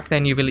know, back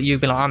then you'd be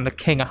like, I'm the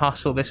king of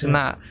hustle, this and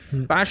that.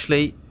 But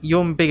actually,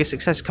 your biggest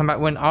success come back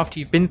when after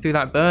you've been through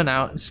that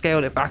burnout and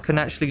scaled it back and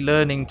actually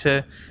learning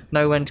to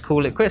know when to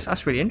call it quits.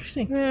 That's really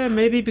interesting. Yeah,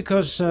 maybe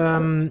because, I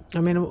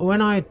mean,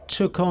 when I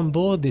took on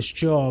board this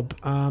job,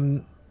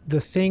 the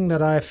thing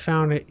that I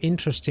found it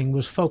interesting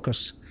was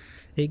focus.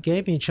 It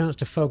gave me a chance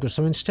to focus.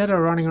 So instead of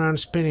running around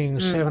spinning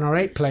 7 or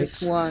 8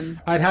 plates,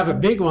 I'd have a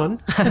big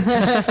one.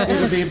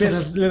 It would be a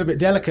little bit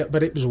delicate,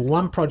 but it was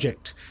one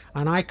project,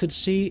 and I could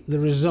see the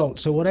result.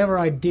 So whatever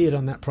I did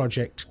on that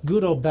project,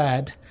 good or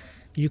bad,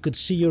 you could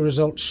see your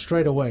results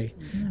straight away.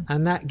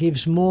 And that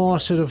gives more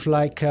sort of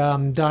like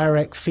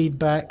direct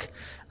feedback,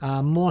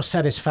 more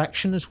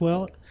satisfaction as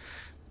well.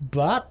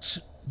 But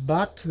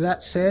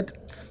that said,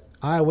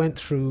 I went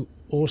through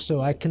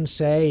also, I can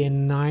say,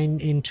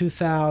 in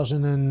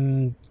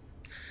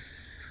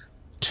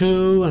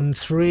 2002 and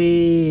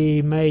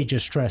 3 major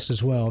stress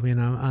as well, you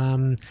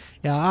know.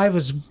 Yeah, I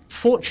was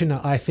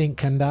fortunate, I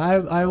think, and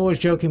I always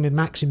joking with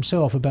Max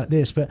himself about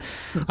this, but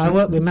I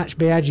worked with Max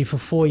Biaggi for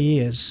 4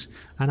 years,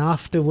 and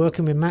after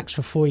working with Max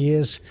for 4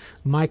 years,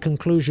 my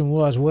conclusion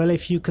was, well,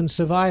 if you can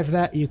survive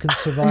that, you can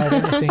survive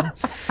anything.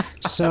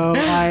 So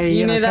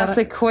you know, that's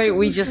a quote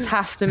we just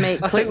have to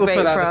make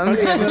clickbait from.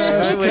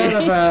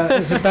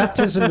 It's a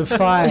baptism of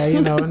fire,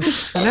 you know, and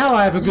now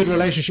I have a good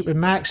relationship with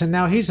Max, and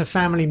now he's a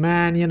family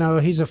man, you know,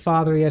 he's a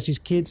father, he has his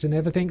kids and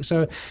everything,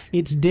 so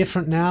it's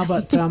different now,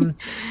 but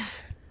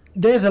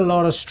there's a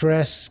lot of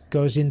stress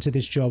goes into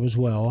this job as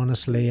well,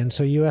 honestly, and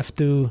so you have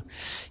to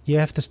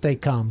stay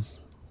calm.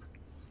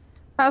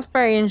 That's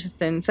very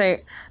interesting. So,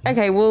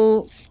 okay,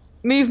 we'll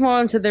move more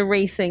onto the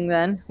racing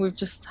then. We've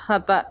just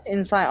had that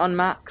insight on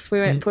Max. We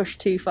won't push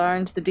too far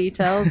into the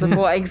details of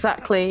what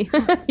exactly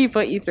he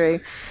put you through.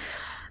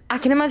 I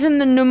can imagine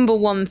the number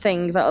one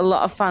thing that a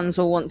lot of fans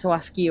will want to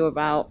ask you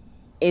about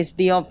is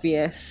the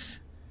obvious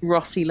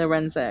Rossi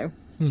Lorenzo.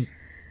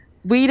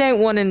 We don't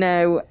want to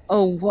know,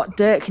 oh, what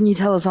dirt can you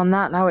tell us on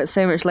that? Now it's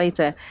so much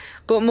later.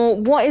 But more,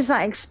 what is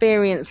that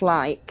experience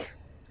like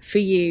for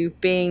you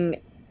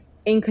being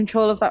in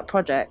control of that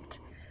project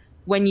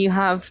when you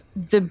have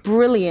the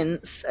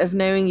brilliance of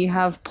knowing you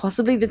have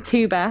possibly the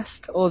 2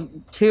 best or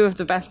 2 of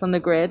the best on the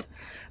grid,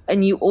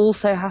 and you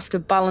also have to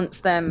balance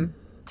them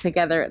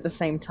together at the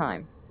same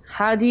time?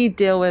 How do you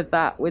deal with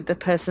that, with the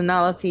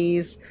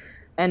personalities,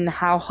 and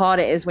how hard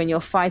it is when you're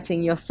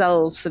fighting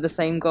yourselves for the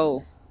same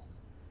goal?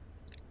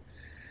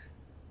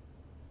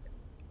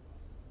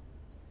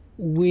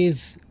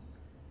 With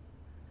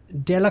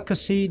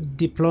delicacy,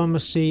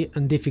 diplomacy,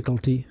 and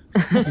difficulty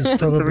is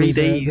probably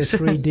the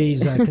 3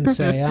 Ds I can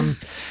say.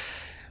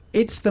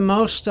 It's the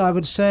most, I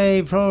would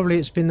say, probably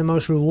it's been the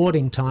most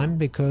rewarding time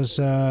because,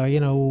 you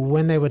know,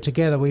 when they were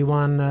together, we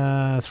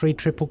won 3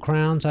 Triple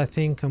Crowns, I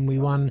think, and we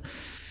won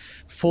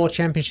 4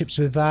 championships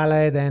with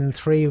Vale, then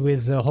 3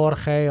 with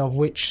Jorge, of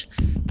which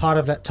part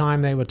of that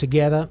time they were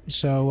together.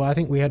 So I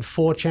think we had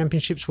 4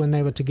 championships when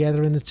they were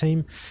together in the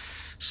team.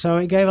 So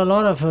it gave a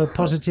lot of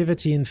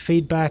positivity and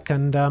feedback,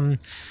 and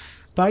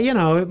but you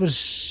know, it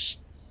was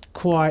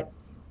quite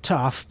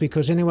tough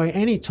because anyway,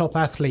 any top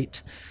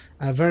athlete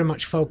are very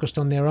much focused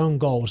on their own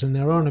goals and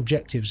their own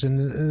objectives,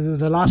 and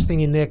the last thing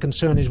in their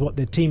concern is what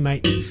their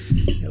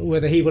teammate,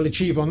 whether he will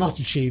achieve or not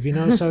achieve, you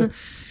know. So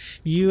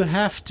you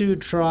have to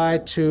try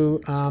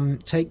to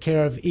take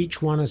care of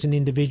each one as an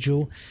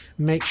individual,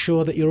 make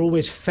sure that you're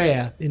always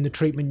fair in the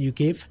treatment you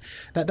give.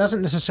 That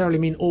doesn't necessarily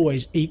mean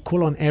always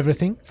equal on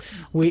everything.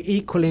 We're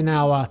equal in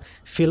our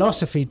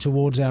philosophy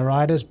towards our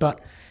riders, but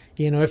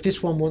you know, if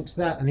this one wants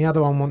that and the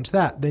other one wants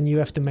that, then you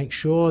have to make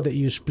sure that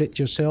you split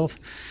yourself.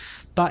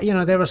 But you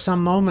know, there are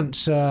some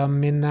moments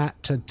in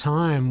that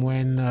time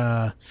when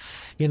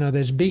you know,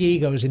 there's big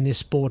egos in this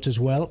sport as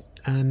well,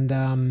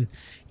 and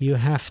you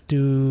have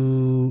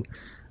to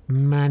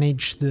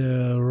manage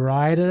the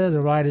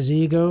rider's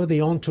ego,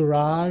 the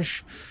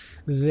entourage,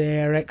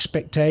 their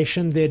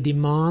expectation, their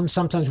demand.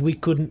 Sometimes we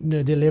couldn't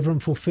deliver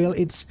and fulfill.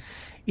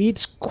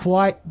 It's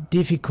quite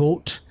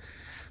difficult,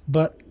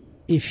 but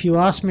if you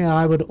ask me,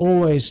 I would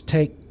always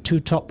take 2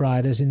 top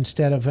riders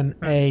instead of an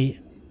A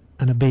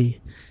and a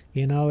B.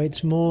 You know,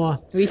 it's more.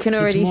 We can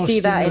already see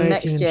that in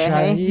next year,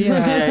 hey?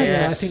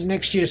 Yeah. I think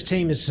next year's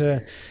team is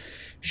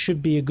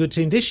should be a good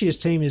team. This year's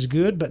team is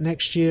good, but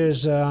next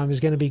year's is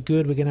going to be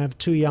good. We're going to have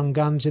 2 young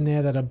guns in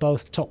there that are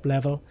both top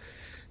level.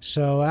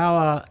 So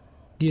our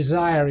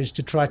desire is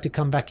to try to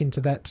come back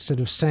into that sort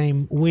of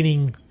same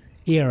winning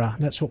era.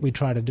 That's what we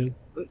try to do.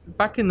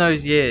 Back in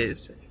those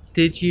years,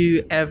 did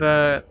you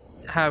ever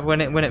have, when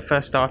it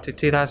first started,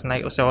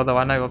 2008 or so, although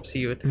I know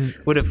obviously you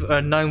would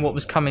have known what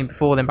was coming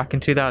before then back in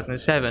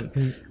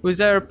 2007, was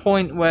there a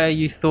point where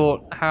you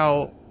thought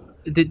how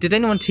did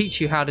anyone teach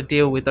you how to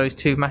deal with those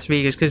two massive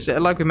egos? Because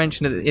like we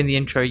mentioned in the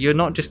intro, you're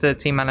not just a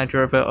team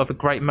manager of a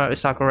great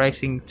motorcycle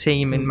racing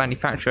team and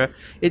manufacturer.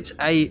 It's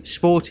a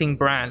sporting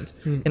brand.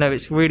 You know,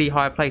 it's really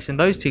high place. And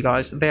those two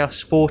guys, they are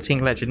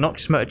sporting legends, not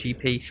just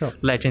MotoGP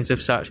legends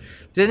of such.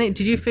 Did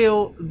you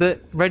feel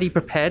that ready,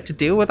 prepared to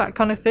deal with that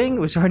kind of thing?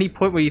 Was there any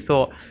point where you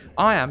thought,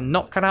 I am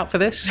not cut out for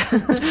this?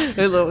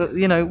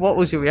 You know, what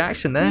was your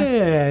reaction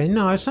there? Yeah,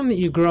 no, it's something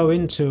you grow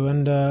into.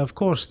 And of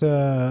course,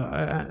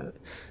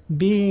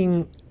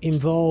 being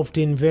involved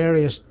in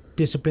various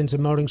disciplines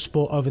of motoring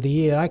sport over the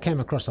year, I came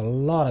across a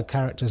lot of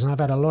characters, and I've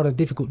had a lot of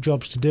difficult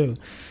jobs to do.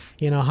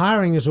 You know,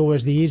 hiring is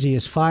always the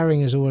easiest, firing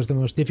is always the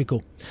most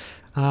difficult.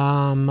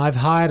 I've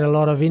hired a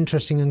lot of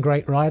interesting and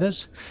great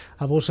riders.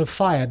 I've also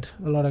fired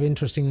a lot of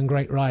interesting and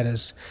great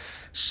riders.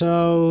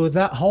 So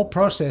that whole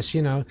process,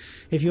 you know,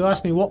 if you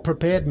ask me what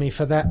prepared me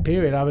for that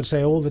period, I would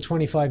say all the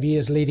 25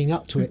 years leading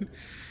up to it.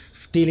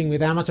 Dealing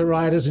with amateur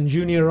riders and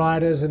junior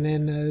riders, and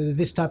then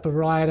this type of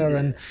rider,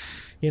 and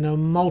you know,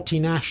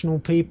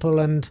 multinational people,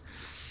 and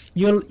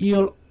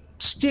you'll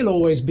still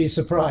always be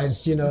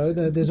surprised. You know,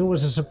 there's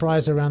always a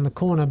surprise around the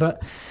corner,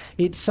 but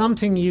it's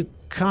something you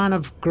kind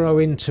of grow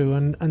into.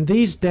 And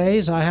these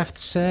days, I have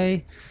to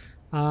say,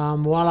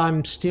 while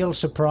I'm still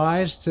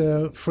surprised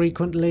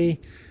frequently,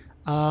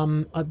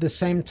 at the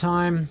same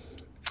time,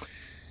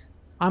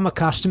 I'm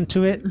accustomed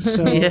to it,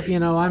 so you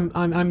know,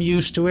 I'm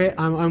used to it.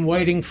 I'm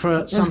waiting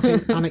for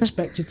something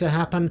unexpected to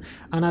happen,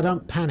 and I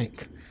don't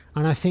panic.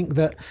 And I think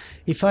that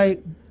if I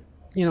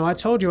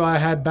told you I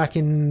had back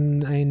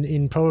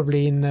in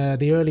probably in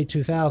the early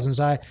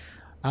 2000s,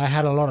 I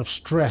had a lot of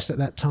stress at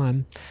that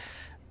time,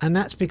 and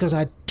that's because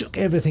I took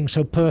everything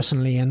so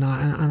personally, and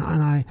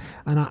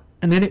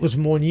then it was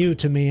more new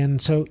to me,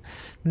 and so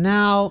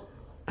now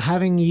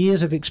having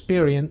years of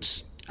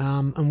experience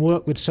and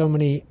work with so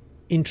many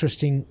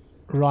interesting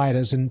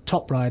riders and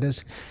top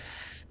riders,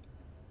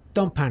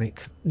 don't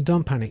panic.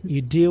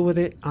 You deal with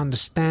it,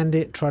 understand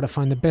it, try to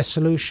find the best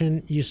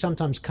solution. You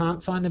sometimes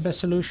can't find the best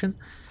solution,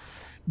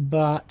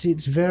 but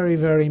it's very,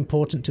 very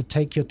important to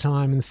take your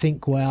time and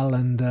think well,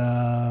 and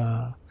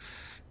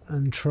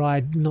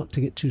try not to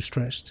get too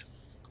stressed.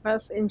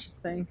 That's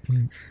interesting.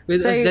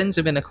 With Zen's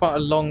have been quite a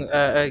long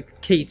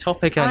key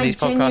topic on these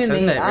podcasts, hasn't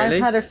it? Really?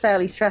 I've had a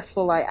fairly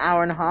stressful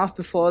hour and a half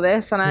before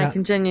this, and I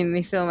can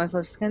genuinely feel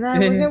myself just going,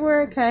 "No,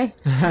 we're okay."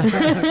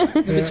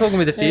 We've been talking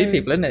with a few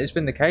people, isn't it? It's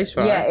been the case,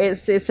 right? Yeah,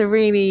 it's a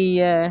really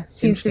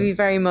seems to be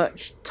very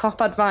much top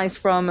advice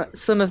from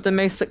some of the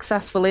most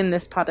successful in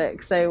this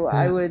paddock. So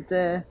I would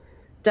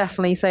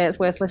definitely say it's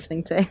worth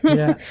listening to.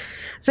 Yeah.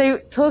 So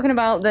talking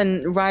about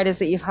then riders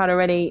that you've had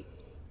already,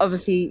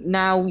 obviously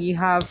now you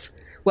have.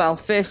 Well,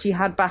 first you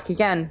had back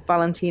again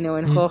Valentino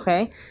and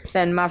Jorge,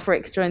 then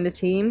Maverick joined the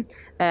team,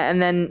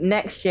 and then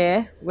next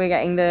year we're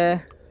getting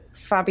the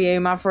Fabio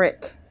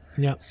Maverick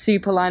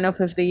super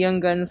lineup of the young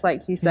guns,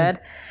 like you said.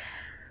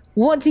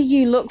 What do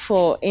you look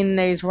for in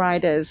those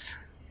riders?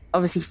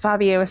 Obviously,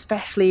 Fabio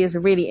especially is a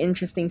really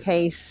interesting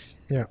case,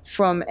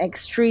 from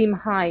extreme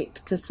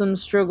hype to some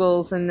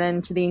struggles, and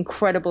then to the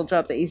incredible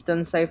job that he's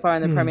done so far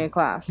in the Premier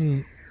Class.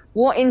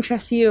 What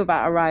interests you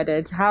about a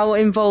rider? How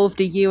involved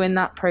are you in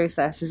that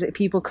process? Is it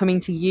people coming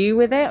to you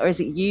with it, or is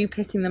it you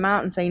picking them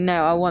out and saying,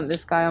 no, I want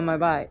this guy on my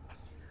bike?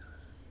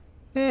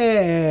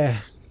 Yeah,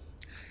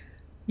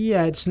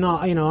 it's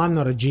not, I'm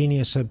not a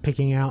genius at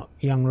picking out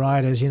young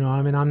riders,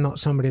 I mean, I'm not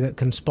somebody that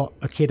can spot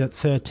a kid at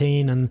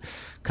 13 and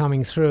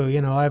coming through,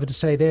 I would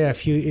say there,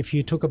 if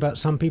you talk about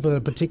some people that are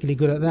particularly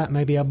good at that,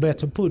 maybe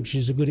Alberto Puig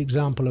is a good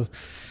example of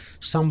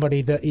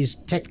somebody that is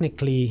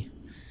technically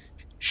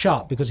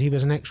sharp because he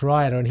was an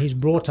ex-rider and he's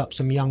brought up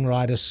some young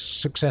riders,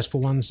 successful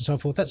ones and so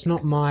forth. That's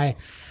not my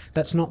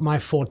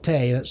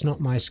forte. That's not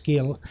my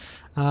skill.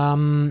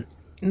 No,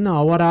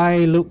 what I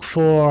look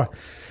for,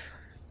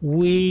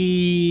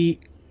 we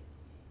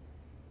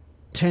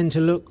tend to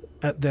look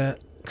at the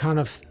kind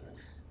of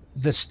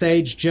the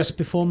stage just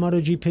before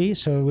MotoGP.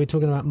 So we're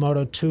talking about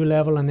Moto2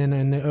 level, and then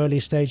in the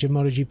early stage of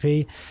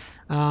MotoGP.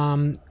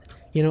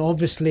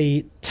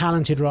 Obviously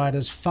talented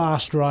riders,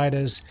 fast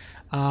riders,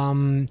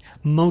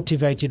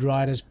 motivated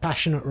riders,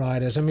 passionate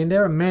riders. I mean,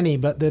 there are many,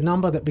 but the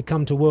number that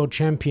become to world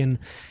champion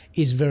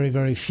is very,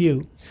 very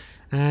few.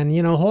 And,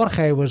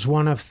 Jorge was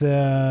one of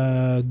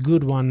the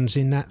good ones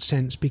in that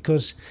sense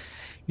because,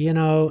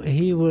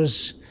 he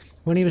was,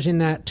 when he was in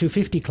that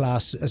 250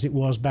 class, as it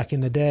was back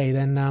in the day,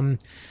 then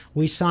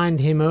we signed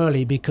him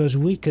early because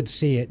we could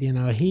see it.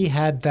 He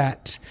had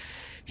that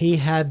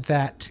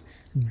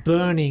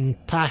burning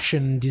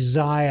passion,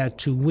 desire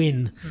to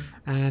win.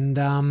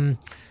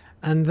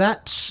 And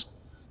that's,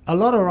 a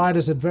lot of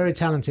riders are very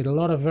talented, a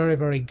lot are very,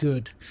 very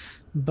good,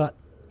 but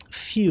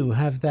few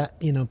have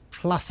that,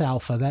 plus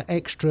alpha, that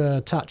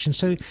extra touch. And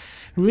so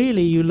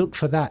really you look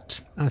for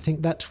that. I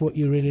think that's what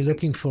you're really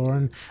looking for.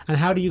 And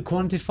how do you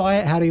quantify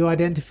it? How do you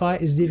identify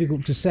it? It's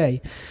difficult to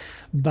say,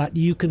 but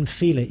you can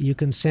feel it, you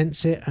can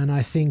sense it. And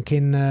I think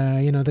in,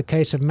 the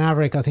case of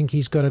Maverick, I think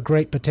he's got a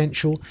great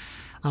potential.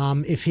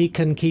 If he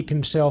can keep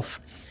himself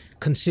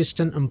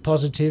consistent and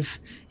positive.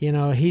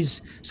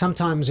 He's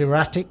sometimes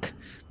erratic,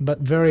 but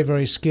very,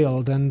 very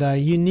skilled, and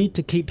you need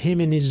to keep him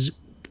in his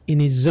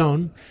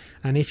zone.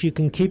 And if you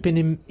can keep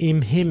him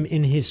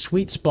in his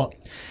sweet spot,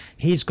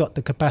 he's got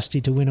the capacity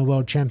to win a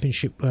world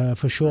championship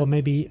for sure.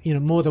 Maybe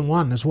more than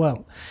one as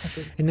well.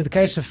 Okay. In the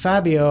case of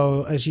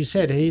Fabio, as you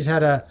said, he's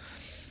had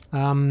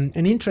an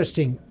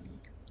interesting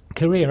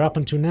career up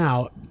until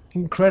now.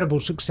 Incredible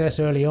success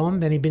early on.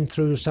 Then he'd been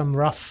through some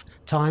rough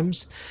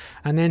times,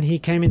 and then he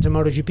came into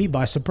MotoGP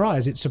by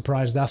surprise. It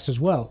surprised us as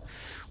well.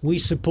 We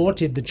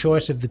supported the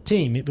choice of the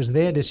team. It was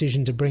their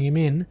decision to bring him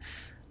in.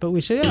 But we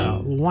said, yeah,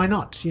 why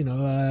not?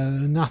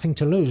 Nothing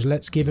to lose.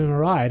 Let's give him a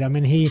ride. I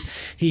mean,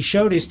 he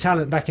showed his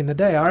talent back in the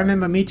day. I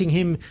remember meeting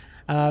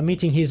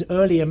his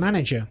earlier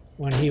manager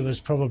when he was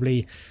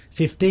probably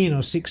 15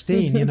 or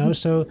 16,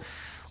 So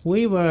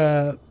we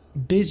were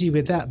busy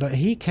with that. But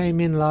he came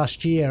in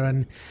last year,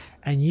 and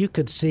you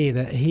could see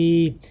that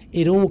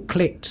it all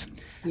clicked.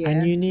 Yeah. And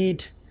you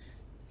need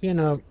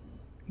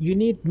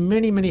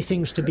many, many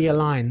things to be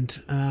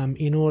aligned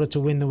in order to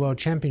win the World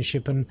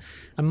Championship. And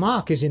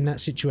Mark is in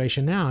that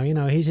situation now.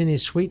 He's in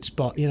his sweet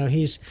spot.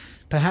 He's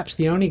perhaps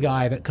the only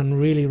guy that can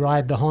really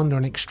ride the Honda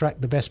and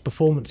extract the best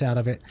performance out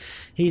of it.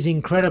 He's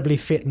incredibly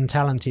fit and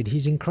talented.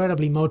 He's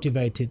incredibly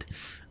motivated.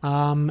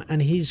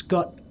 And he's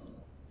got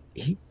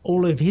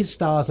all of his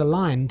stars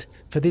aligned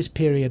for this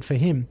period for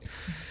him.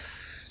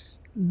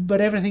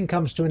 But everything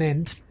comes to an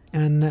end.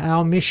 And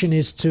our mission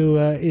is to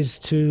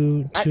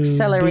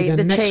accelerate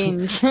the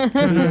change.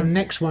 The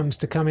next ones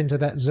to come into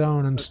that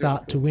zone and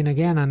start to win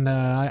again. And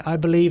I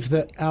believe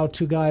that our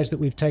two guys that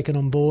we've taken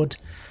on board,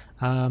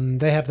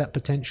 they have that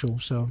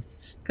potential. So.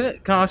 Can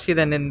I ask you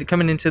then,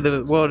 coming into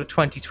the world of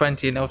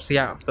 2020 and obviously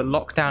out of the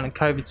lockdown and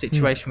COVID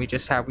situation we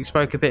just had, we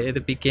spoke a bit at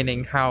the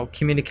beginning how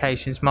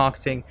communications,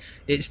 marketing,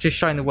 it's just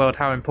showing the world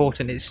how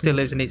important it still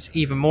is, and it's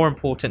even more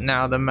important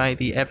now than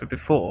maybe ever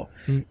before.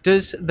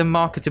 Does the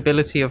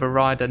marketability of a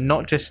rider,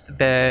 not just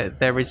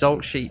their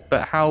result sheet,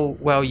 but how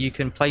well you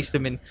can place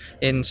them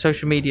in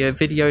social media,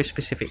 video,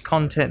 specific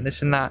content,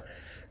 this and that,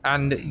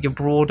 and your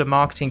broader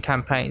marketing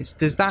campaigns,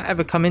 does that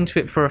ever come into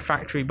it for a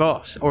factory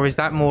boss, or is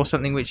that more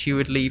something which you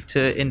would leave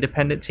to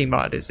independent team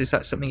riders? Is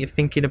that something you're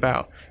thinking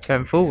about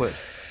going forward?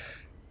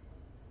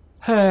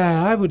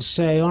 I would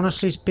say,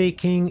 honestly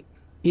speaking,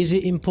 is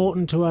it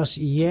important to us?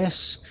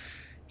 Yes.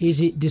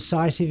 Is it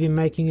decisive in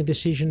making a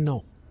decision?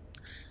 No.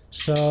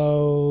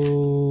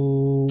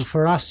 So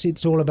for us,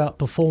 it's all about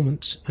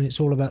performance, and it's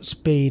all about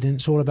speed, and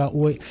it's all about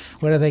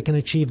whether they can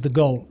achieve the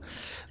goal.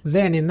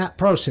 Then in that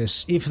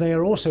process, if they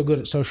are also good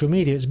at social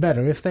media, it's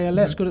better. If they are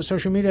less good at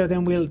social media,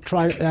 then we'll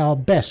try our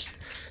best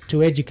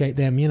to educate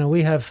them.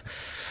 We have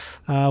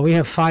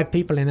 5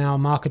 people in our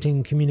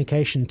marketing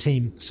communication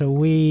team, so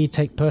we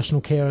take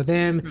personal care of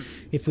them.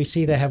 If we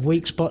see they have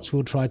weak spots,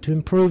 we'll try to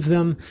improve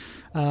them.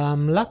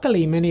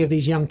 Luckily, many of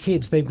these young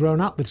kids, they've grown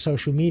up with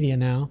social media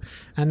now,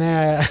 and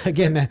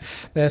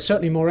they're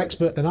certainly more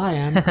expert than I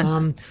am,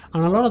 and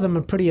a lot of them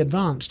are pretty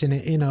advanced in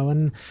it,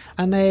 and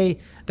they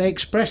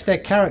express their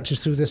characters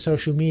through their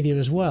social media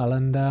as well,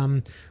 and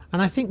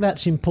I think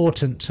that's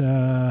important,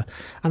 and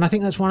I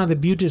think that's one of the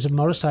beauties of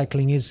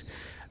motorcycling is.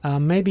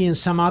 Maybe in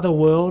some other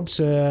worlds,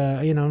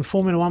 and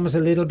Formula One was a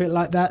little bit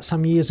like that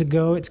some years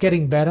ago. It's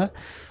getting better,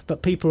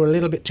 but people are a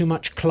little bit too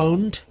much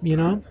cloned,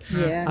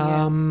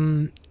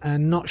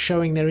 and not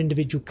showing their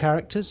individual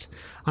characters.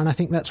 And I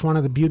think that's one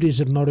of the beauties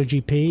of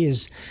MotoGP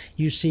is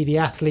you see the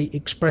athlete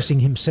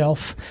expressing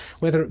himself,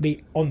 whether it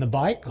be on the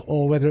bike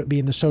or whether it be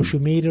in the social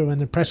media or in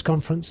the press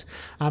conference.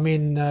 I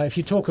mean, if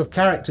you talk of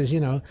characters,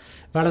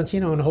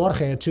 Valentino and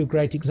Jorge are 2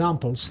 great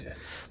examples. Yeah.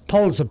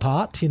 Poles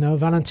apart,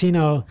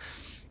 Valentino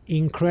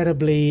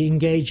incredibly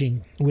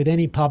engaging with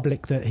any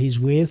public that he's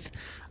with,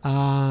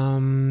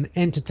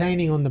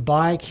 entertaining on the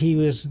bike. He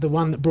was the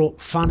one that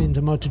brought fun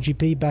into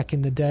MotoGP back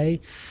in the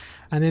day.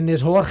 And then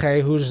there's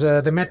Jorge, who's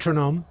the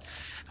metronome,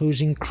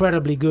 who's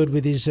incredibly good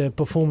with his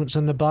performance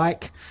on the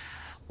bike.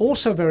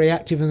 Also very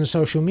active in the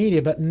social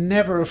media, but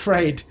never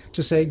afraid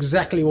to say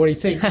exactly what he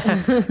thinks.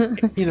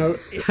 But you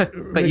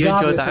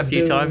enjoyed that a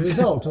few times.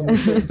 Result on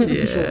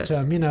the short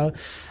term,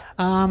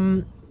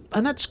 and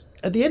that's.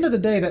 At the end of the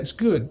day, that's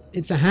good.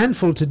 It's a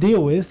handful to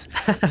deal with,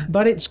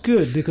 but it's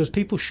good because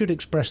people should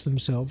express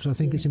themselves. I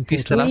think it's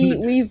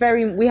important.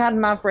 We had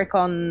Maverick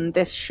on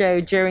this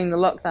show during the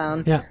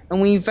lockdown,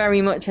 and we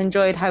very much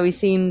enjoyed how he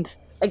seemed.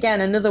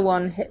 Again, another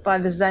one hit by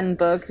the Zen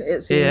bug.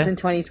 It seems in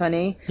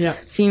 2020. Yeah,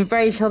 seemed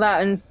very chilled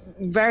out and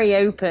very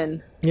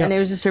open, and it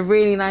was just a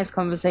really nice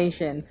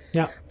conversation.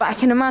 Yeah, but I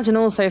can imagine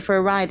also for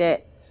a rider,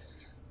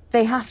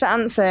 they have to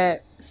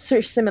answer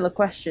such similar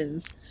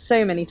questions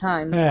so many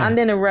times and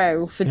in a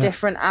row for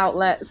different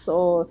outlets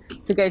or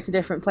to go to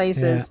different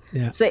places.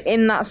 So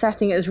in that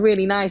setting, it was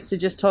really nice to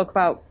just talk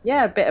about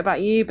a bit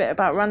about you, a bit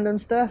about random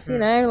stuff,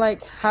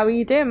 like how are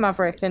you doing,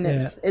 Maverick? And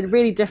it's a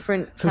really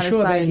different kind of side. For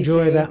sure, they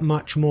enjoy that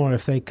much more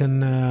if they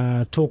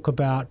can talk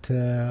about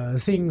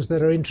things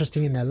that are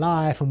interesting in their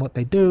life and what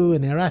they do,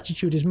 and their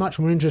attitude is much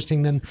more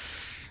interesting than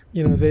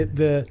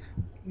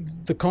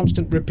the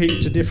constant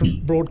repeat to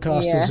different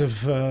broadcasters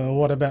of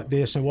what about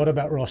this, or what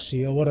about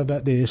Rossi, or what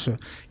about this, or,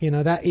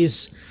 that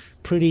is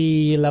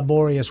pretty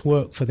laborious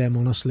work for them,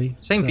 honestly.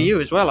 Same for you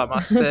as well,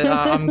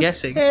 I'm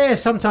guessing. Yeah,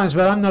 sometimes,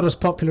 but I'm not as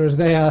popular as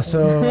they are,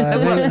 so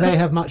they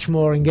have much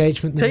more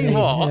engagement than me. Tell you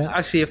what, Yeah.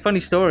 actually, a funny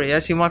story.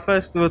 Actually, my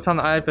first time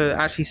that I ever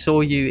actually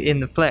saw you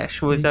in the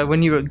flesh was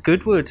when you were at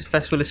Goodwood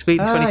Festival of Speed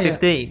in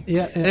 2015.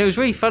 Yeah. And it was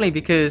really funny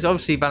because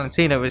obviously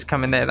Valentino was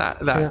coming there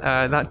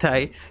that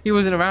day. He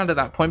wasn't around at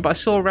that point, but I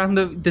saw around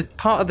the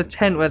part of the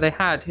tent where they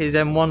had his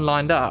M1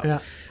 lined up. Yeah.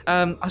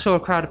 I saw a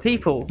crowd of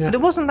people, but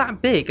it wasn't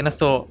that big, and I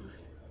thought,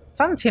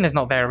 Valentino's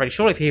not there already.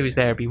 Surely if he was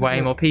there, it'd be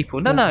way more people.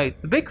 No,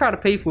 the big crowd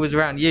of people was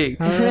around you.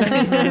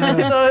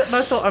 And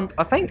I thought,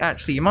 I think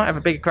actually you might have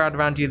a bigger crowd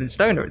around you than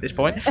Stoner at this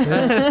point. But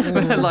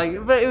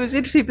it was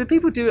interesting. The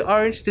people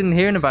are interested in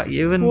hearing about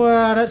you. And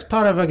well, that's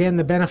part of, again,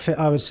 the benefit,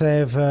 I would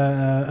say, of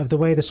the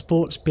way the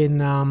sport's been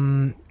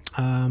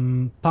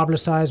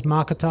publicized,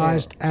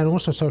 marketized, and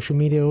also social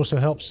media also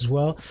helps as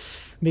well.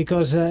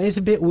 Because it's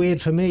a bit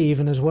weird for me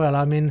even as well.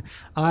 I mean,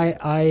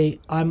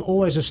 I'm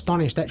always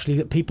astonished actually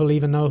that people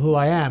even know who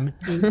I am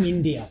in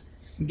India,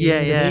 in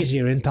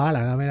Indonesia, in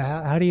Thailand. I mean,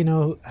 how do you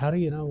know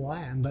who I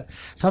am? But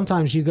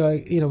sometimes you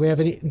go, we have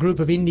a group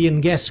of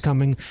Indian guests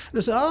coming. They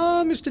say,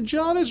 "Oh, Mr.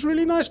 Jarvis,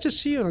 really nice to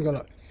see you." And I go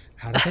like,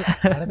 how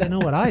do they know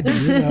what I do?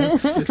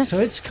 So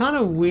it's kind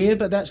of weird,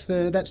 but that's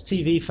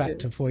TV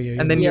factor for you.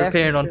 And then you're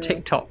appearing on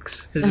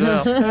TikToks as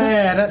well.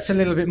 Yeah, that's a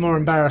little bit more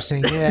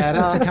embarrassing. Yeah,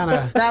 that's a kind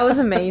of... That was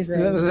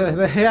amazing.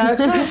 It's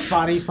kind of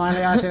funny,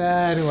 finally. I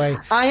said, anyway.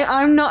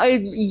 I'm not a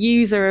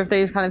user of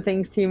those kind of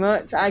things too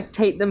much. I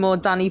take the more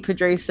Danny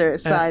Pedrosa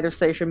side of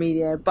social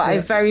media, but I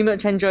very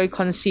much enjoy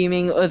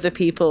consuming other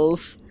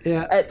people's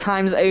at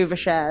times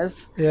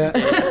overshares. Yeah.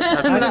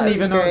 I didn't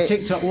even know what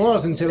TikTok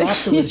was until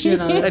afterwards,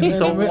 And you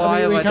thought,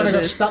 why we have I kind done of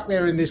got this? stuck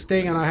there in this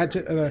thing, and I had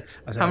to...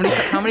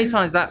 How many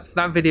times that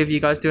video of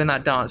you guys doing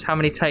that dance, how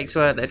many takes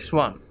were there? Just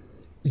one?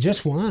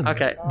 Just one.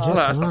 Okay. Just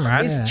That's one, not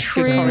bad. It's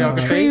yeah.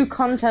 true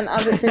content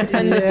as it's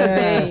intended to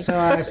be. So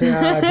I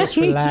said, just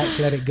relax,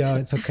 let it go.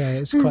 It's okay.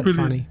 It's quite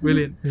funny.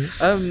 Brilliant.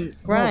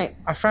 Right.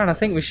 Well, I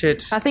think we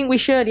should.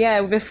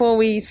 Yeah, before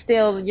we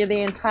steal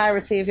the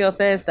entirety of your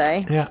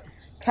Thursday. Yeah.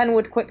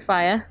 Kenwood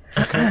Quickfire.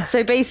 Okay.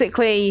 So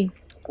basically,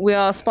 we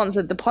are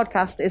sponsored. The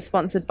podcast is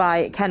sponsored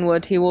by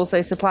Kenwood, who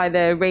also supply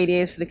the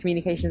radios for the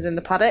communications in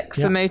the paddock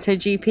for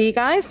MotoGP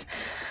guys.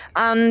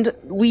 And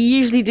we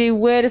usually do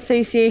word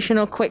association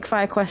or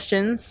quickfire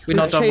questions. We've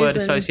not done word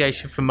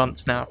association for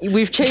months now.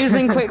 We've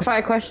chosen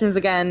quickfire questions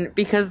again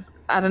because,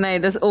 I don't know,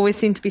 there's always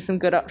seemed to be some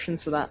good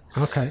options for that.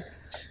 Okay.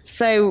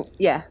 So,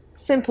 yeah,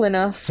 simple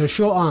enough. So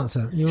short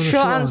answer. You want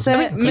short answer.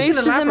 I mean, most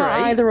of them are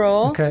either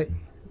or. Okay.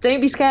 Don't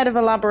be scared of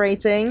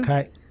elaborating.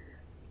 Okay.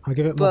 I'll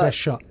give it my best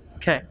shot.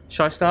 Okay,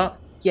 shall I start?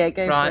 Yeah,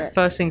 go for it.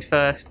 First things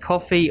first,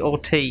 coffee or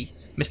tea?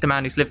 Mr.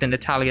 Man who's lived in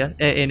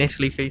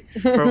Italy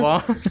for a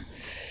while.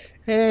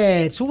 Yeah,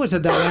 it's always a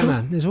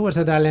dilemma. There's always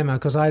a dilemma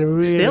because I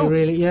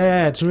really,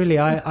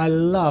 I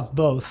love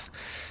both.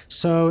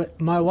 So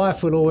my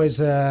wife will always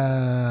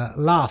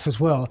laugh as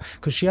well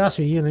because she asks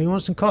me, you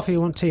want some coffee,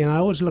 you want tea? And I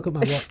always look at my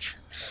watch.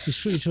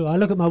 It's really true. I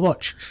look at my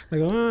watch. I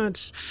go,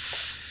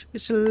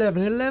 it's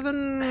 11.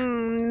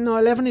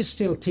 11 is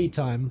still tea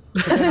time.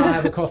 But then I'll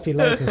have a coffee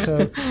later.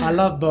 So I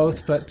love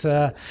both. But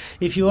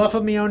if you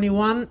offer me only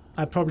one,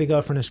 I'd probably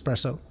go for an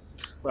espresso.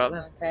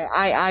 Well, okay,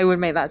 I would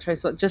make that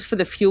choice just for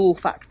the fuel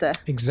factor.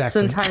 Exactly.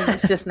 Sometimes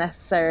it's just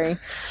necessary.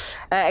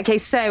 Okay,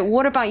 so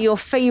what about your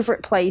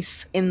favourite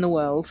place in the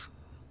world?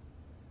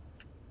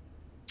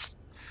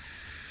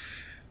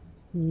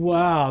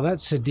 Wow,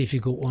 that's a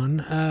difficult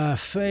one.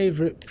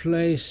 Favourite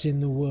place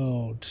in the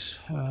world?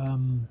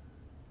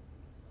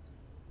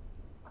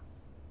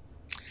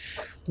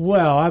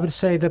 Well, I would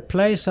say the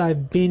place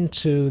I've been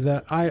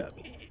to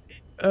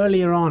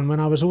earlier on when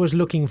I was always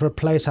looking for a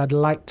place I'd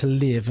like to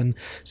live and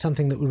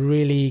something that would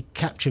really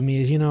capture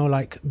me is,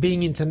 like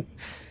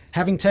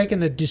having taken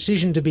the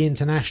decision to be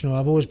international,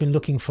 I've always been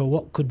looking for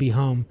what could be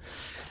home.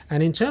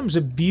 And in terms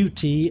of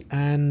beauty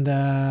and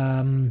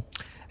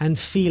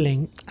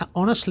feeling,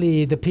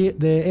 honestly,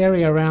 the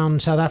area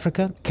around South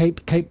Africa,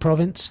 Cape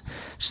Province,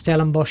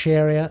 Stellenbosch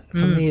area,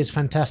 for me is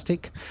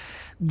fantastic.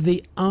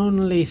 The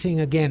only thing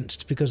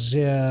against, because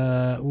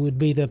would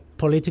be the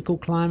political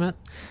climate.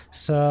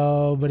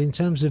 So, but in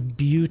terms of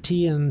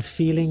beauty and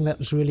feeling, that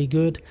was really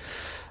good.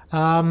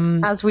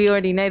 As we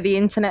already know, the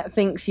internet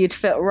thinks you'd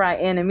fit right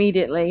in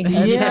immediately.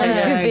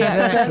 Exactly.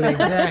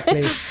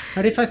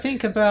 But if I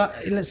think about,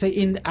 let's say,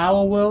 in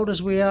our world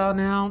as we are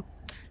now,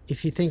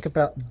 if you think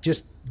about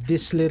just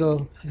this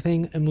little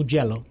thing,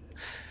 Mugello.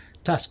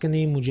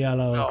 Tuscany,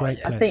 Mugello, a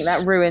great place. I think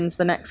that ruins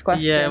the next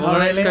question. Yeah, well, the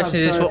next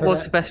question is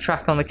what's the best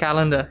track on the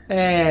calendar?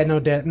 Yeah, no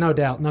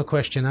doubt, no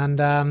question.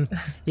 And,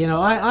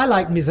 I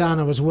like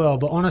Misano as well,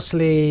 but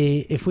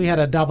honestly, if we had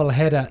a double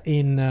header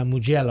in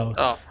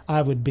Mugello,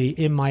 I would be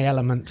in my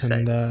element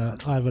and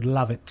I would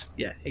love it.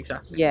 Yeah,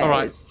 exactly. Yeah, all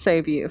right. It's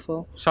so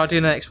beautiful. Shall I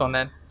do the next one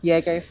then? Yeah,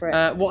 go for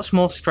it. What's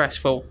more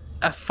stressful,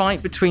 a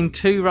fight between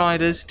two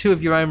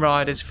of your own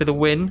riders for the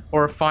win,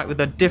 or a fight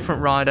with a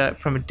different rider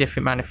from a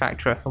different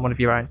manufacturer and one of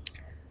your own?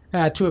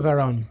 Two of our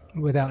own,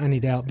 without any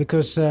doubt,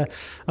 because a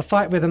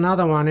fight with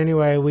another one,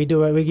 anyway, we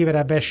give it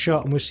our best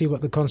shot and we see what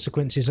the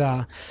consequences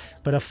are.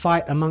 But a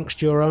fight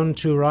amongst your own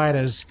two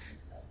riders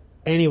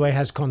anyway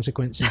has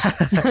consequences.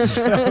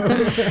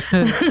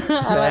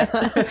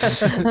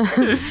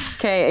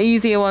 Okay,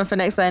 easier one for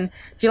next then.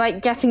 Do you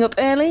like getting up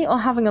early or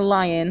having a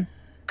lie-in?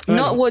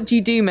 Not what do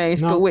you do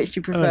most, but which do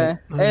you prefer?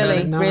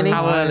 Early, really?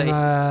 How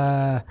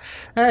early?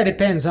 It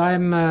depends.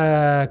 I'm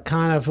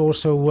kind of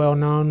also well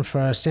known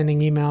for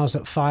sending emails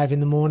at 5 in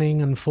the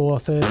morning and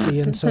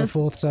 4:30 and so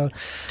forth. So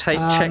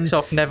checks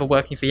off never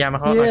working for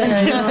Yamaha.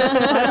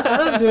 Yeah, I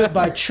don't do it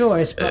by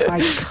choice, but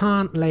I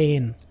can't lay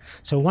in.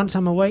 So once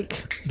I'm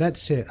awake,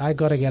 that's it. I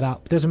got to get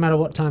up. Doesn't matter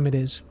what time it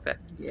is.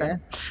 Yeah.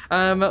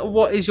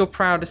 What is your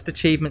proudest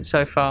achievement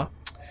so far?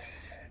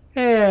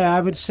 Yeah, I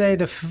would say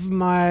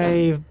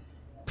my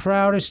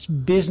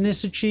proudest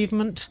business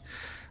achievement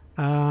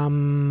has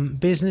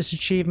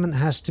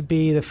to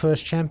be the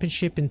first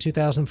championship in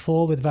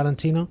 2004 with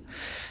Valentino,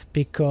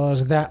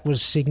 because that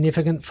was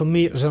significant for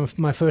me. It was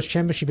my first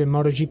championship in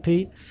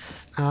MotoGP,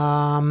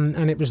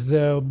 and it was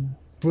the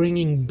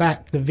bringing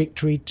back the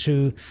victory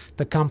to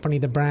the company,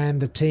 the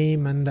brand, the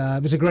team, and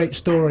it was a great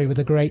story with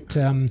a great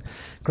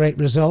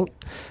result.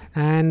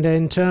 And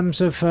in terms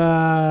of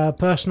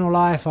personal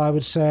life, I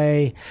would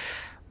say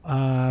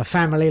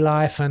family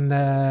life, and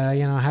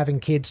having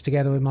kids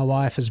together with my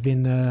wife has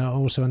been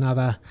also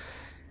another,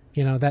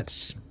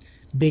 that's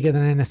bigger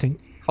than anything.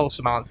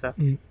 Wholesome answer.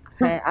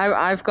 Okay,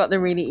 I've got the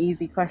really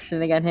easy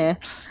question again here.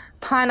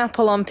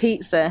 Pineapple on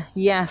pizza,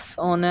 yes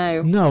or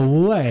no? No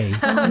way.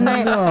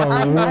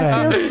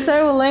 I feel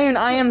so alone.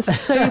 I am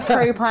so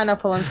pro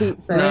pineapple on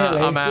pizza.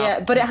 Really? I'm out.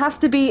 Yeah, but it has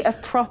to be a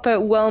proper,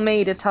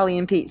 well-made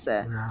Italian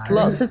pizza.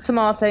 Lots of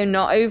tomato,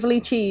 not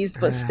overly cheesed,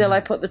 but still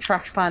I put the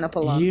trash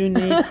pineapple on. You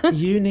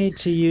need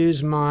to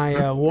use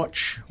my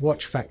watch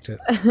factor.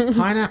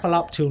 Pineapple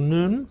up till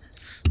noon,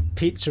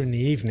 pizza in the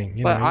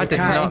evening. I did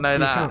not know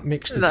that. You can't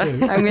mix the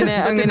two. I'm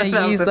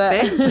gonna use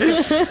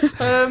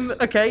that.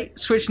 Okay,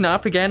 switching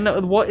up again.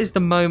 What is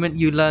the moment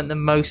you learned the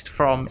most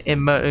from in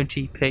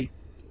MotoGP?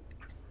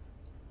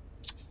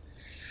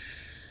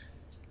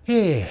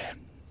 Yeah.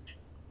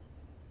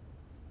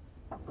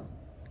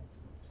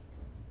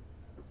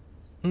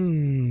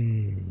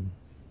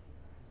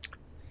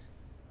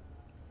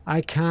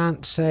 I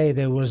can't say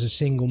there was a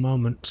single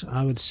moment.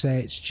 I would say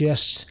it's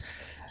just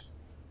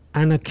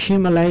an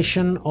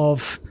accumulation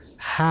of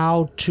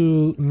how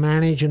to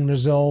manage and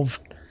resolve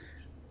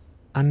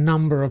a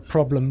number of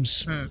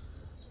problems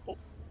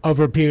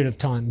over a period of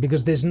time,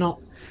 because there's not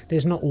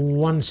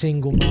one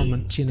single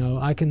moment.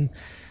 I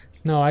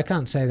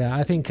can't say that.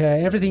 I think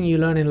everything you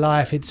learn in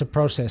life, it's a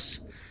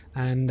process,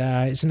 and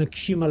it's an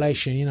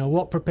accumulation.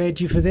 What prepared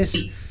you for this?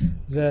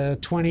 The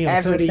 20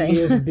 or 30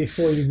 years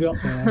before you got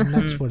there, and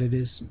that's what it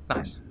is.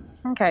 Nice.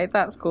 Okay,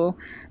 that's cool.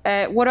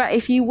 What about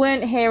if you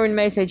weren't here in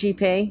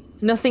MotoGP,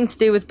 nothing to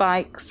do with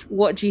bikes,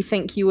 what do you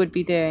think you would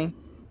be doing?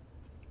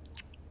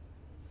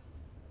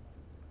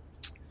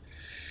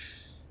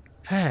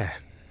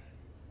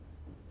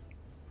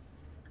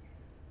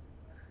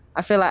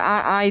 I feel like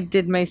I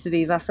did most of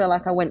these. I feel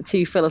like I went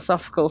too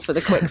philosophical for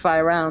the quick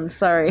fire round.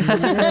 Sorry.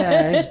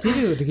 Yeah, it's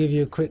difficult to give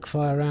you a quick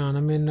fire round.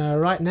 I mean,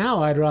 right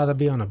now I'd rather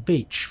be on a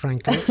beach,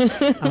 frankly,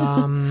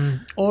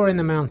 or in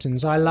the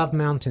mountains. I love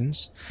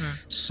mountains,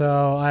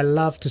 so I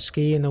love to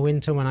ski in the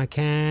winter when I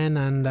can,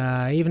 and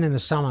even in the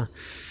summer.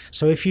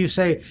 So if you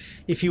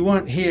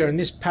weren't here in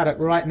this paddock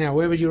right now,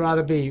 where would you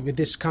rather be with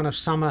this kind of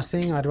summer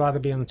thing? I'd rather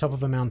be on the top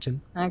of a mountain.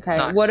 Okay.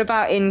 Nice. What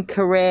about in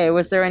career?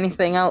 Was there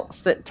anything else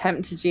that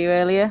tempted you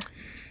earlier?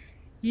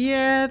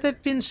 Yeah,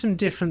 there've been some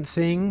different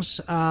things.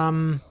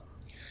 But,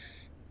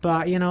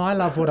 I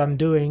love what I'm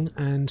doing.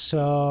 And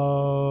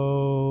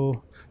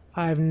so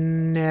I've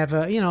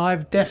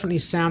definitely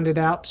sounded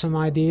out some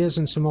ideas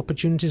and some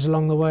opportunities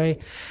along the way.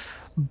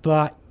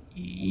 But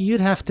you'd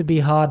have to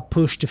be hard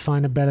pushed to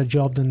find a better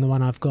job than the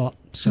one I've got,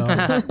 so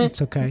it's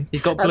okay.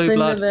 He's got blue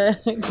blood.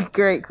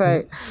 Great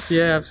quote.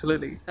 Yeah,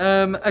 absolutely.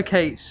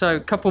 Okay, so a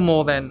couple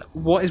more then.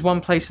 What is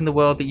one place in the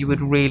world that you would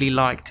really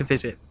like to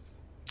visit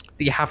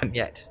that you haven't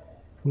yet?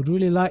 Would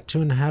really like to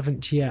and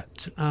haven't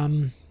yet.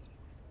 Yeah,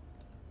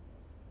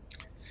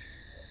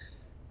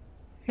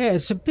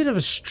 it's a bit of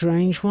a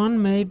strange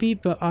one maybe,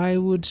 but I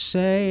would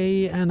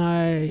say, and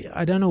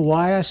I don't know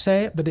why I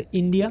say it, but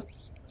India.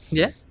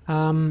 Yeah?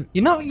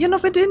 You're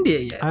not been to India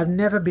yet? I've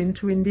never been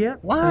to India.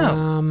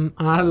 Wow.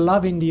 I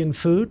love Indian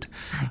food.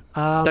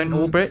 Don't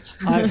all Brits?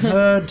 I've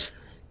heard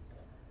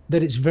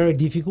that it's a very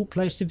difficult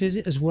place to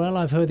visit as well.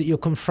 I've heard that you're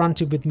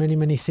confronted with many,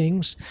 many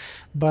things,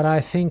 but I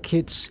think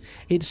it's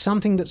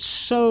something that's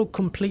so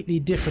completely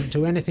different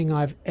to anything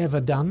I've ever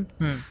done.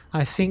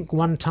 I think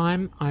one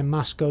time I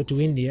must go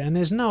to India, and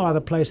there's no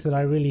other place that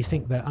I really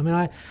think that. I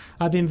mean,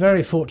 I've been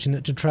very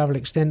fortunate to travel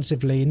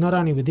extensively, not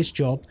only with this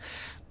job,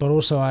 but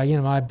also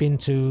I've been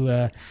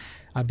to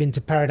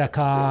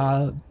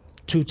Paris-Dakar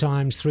 2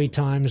 times, 3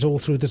 times, all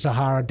through the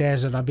Sahara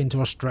Desert. I've been to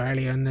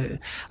Australia, and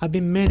I've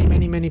been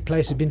many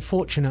places, been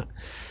fortunate.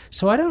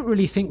 So I don't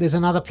really think there's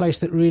another place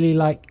that really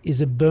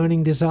is a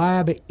burning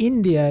desire, but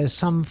India is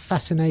some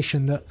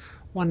fascination that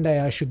one day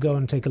I should go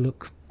and take a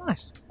look.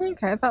 Nice.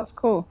 Okay, that's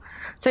cool.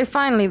 So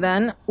finally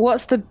then,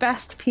 what's the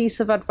best piece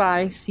of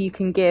advice you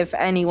can give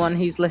anyone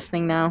who's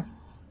listening now?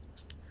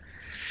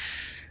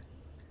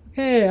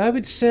 Yeah, I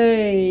would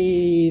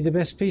say the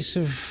best piece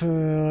of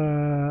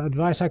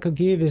advice I could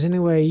give is,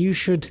 anyway, you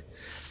should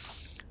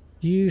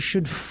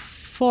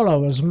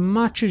follow as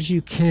much as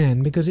you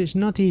can, because it's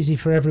not easy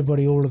for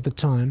everybody all of the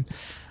time,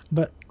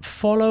 but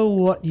follow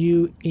what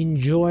you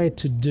enjoy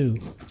to do.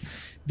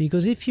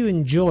 Because if you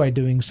enjoy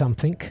doing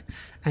something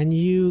and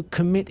you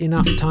commit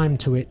enough time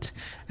to it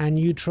and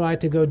you try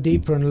to go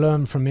deeper and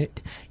learn from it,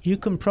 you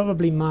can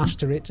probably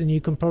master it and you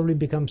can probably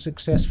become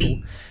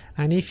successful.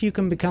 And if you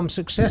can become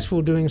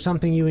successful doing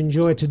something you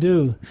enjoy to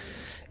do,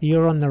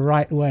 you're on the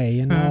right way,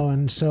 you know.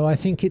 And so I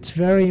think it's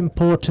very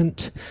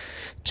important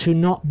to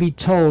not be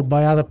told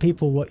by other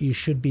people what you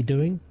should be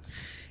doing.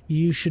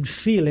 You should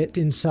feel it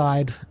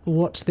inside,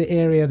 what's the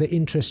area that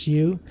interests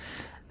you,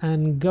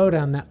 and go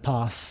down that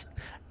path.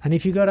 And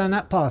if you go down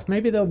that path,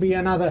 maybe there'll be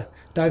another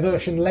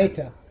diversion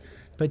later.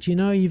 But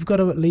you've got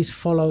to at least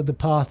follow the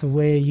path of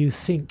where you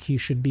think you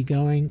should be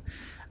going.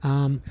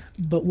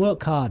 But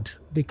work hard,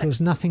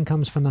 because nothing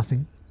comes for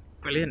nothing.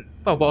 Brilliant.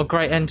 Well, what a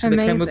great end to the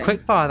Kenwood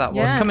Quickfire that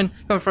was. Yeah. Coming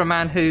from a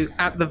man who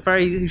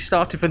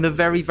started from the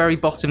very, very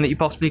bottom that you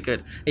possibly could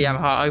at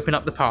Yamaha, open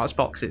up the parts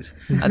boxes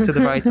to the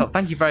very top.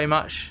 Thank you very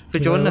much for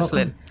joining us,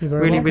 Lin.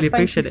 Really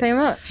appreciate it. Thank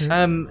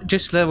you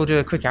so much. We'll do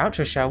a quick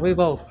outro, shall we?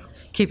 Well,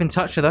 keep in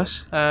touch with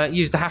us.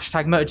 Use the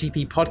hashtag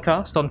MotoGP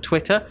Podcast on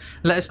Twitter.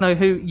 Let us know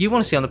who you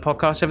want to see on the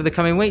podcast over the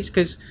coming weeks,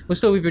 because we'll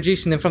still be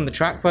producing them from the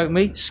track, won't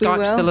we?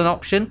 Skype's still an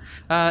option.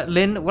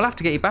 Lin, we'll have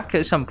to get you back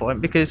at some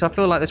point, because I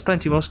feel like there's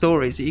plenty more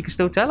stories that you can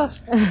still tell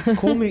us.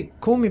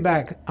 Call me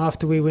back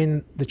after we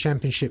win the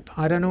championship.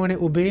 I don't know when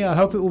it will be. I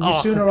hope it will be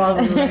sooner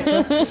rather than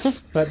later.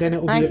 But then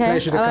it will be a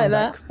pleasure to come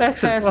back.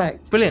 Excellent. Perfect.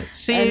 Well, brilliant.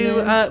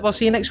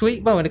 See you next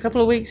week. Well, in a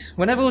couple of weeks.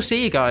 Whenever we'll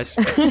see you guys.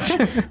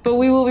 But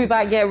we will be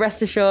back,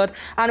 rest assured.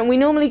 And we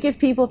normally give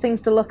people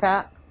things to look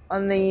at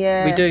on the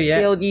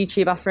old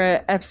YouTube after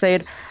an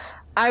episode.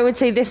 I would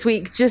say this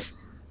week, just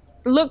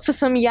look for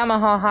some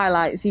Yamaha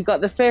highlights. You've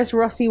got the first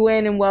Rossi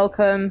win in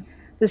Welcome.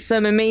 There's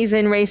some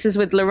amazing races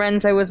with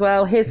Lorenzo as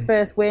well. His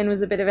first win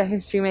was a bit of a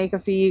history maker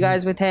for you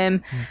guys with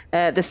him.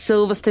 The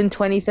Silverstone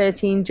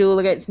 2013 duel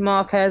against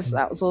Marquez,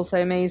 that was also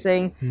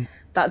amazing.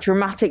 That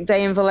dramatic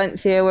day in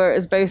Valencia where it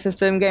was both of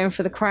them going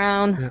for the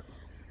crown. Yeah.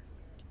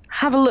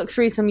 Have a look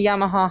through some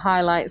Yamaha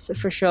highlights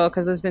for sure,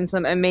 because there's been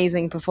some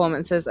amazing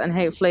performances, and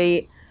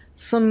hopefully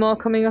some more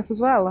coming up as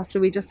well after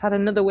we just had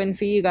another win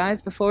for you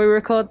guys before we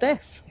record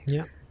this.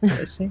 Yeah.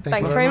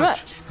 Thanks very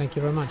much. Thank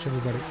you very much,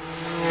 everybody.